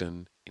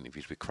Buxton,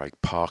 interviews with Craig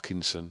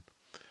Parkinson,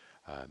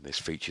 there's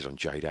features on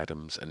Jade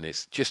Adams, and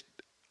there's just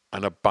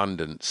an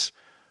abundance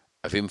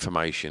of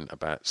information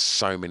about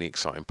so many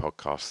exciting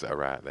podcasts that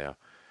are out there.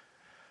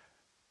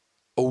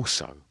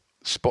 Also,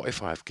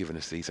 Spotify have given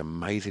us these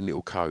amazing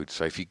little codes.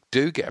 So if you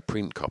do get a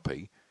print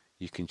copy,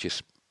 you can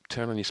just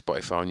turn on your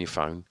Spotify on your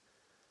phone,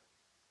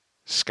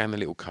 scan the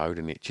little code,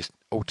 and it just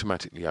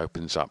automatically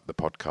opens up the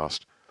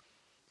podcast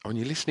on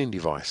your listening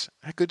device.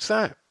 How good's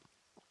that?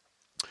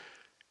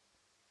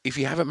 If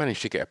you haven't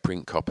managed to get a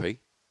print copy,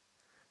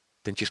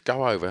 then just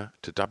go over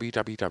to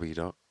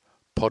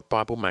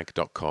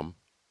www.podbiblemag.com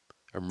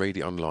and read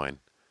it online,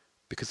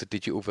 because the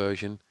digital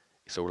version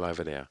is all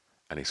over there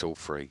and it's all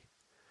free.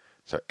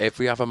 So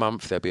every other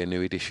month there'll be a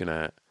new edition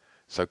out.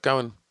 So go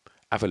and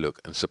have a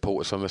look and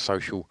support us on the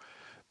social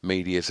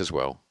medias as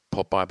well.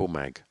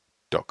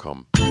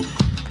 podbiblemag.com.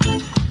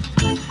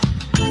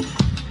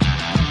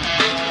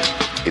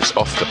 It's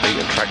Off the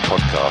Beaten Track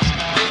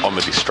podcast on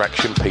the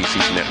Distraction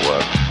Pieces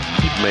Network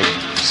with me,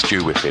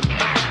 Stu Whiffen.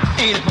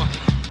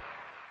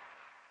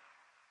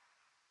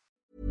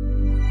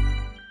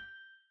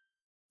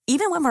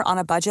 Even when we're on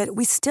a budget,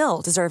 we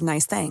still deserve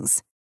nice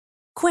things.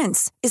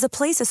 Quince is a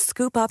place to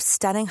scoop up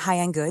stunning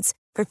high-end goods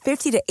for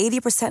 50 to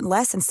 80%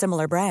 less than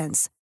similar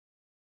brands.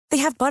 They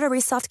have buttery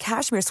soft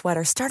cashmere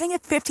sweaters starting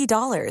at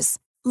 $50,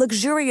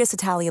 luxurious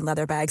Italian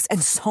leather bags,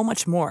 and so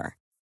much more.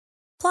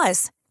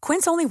 Plus,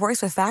 Quince only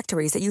works with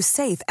factories that use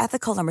safe,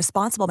 ethical, and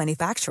responsible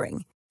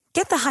manufacturing.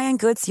 Get the high-end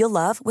goods you'll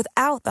love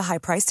without the high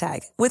price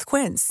tag with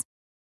Quince.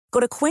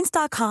 Go to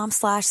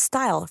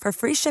quince.com/style for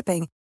free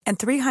shipping and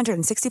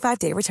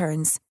 365-day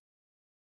returns.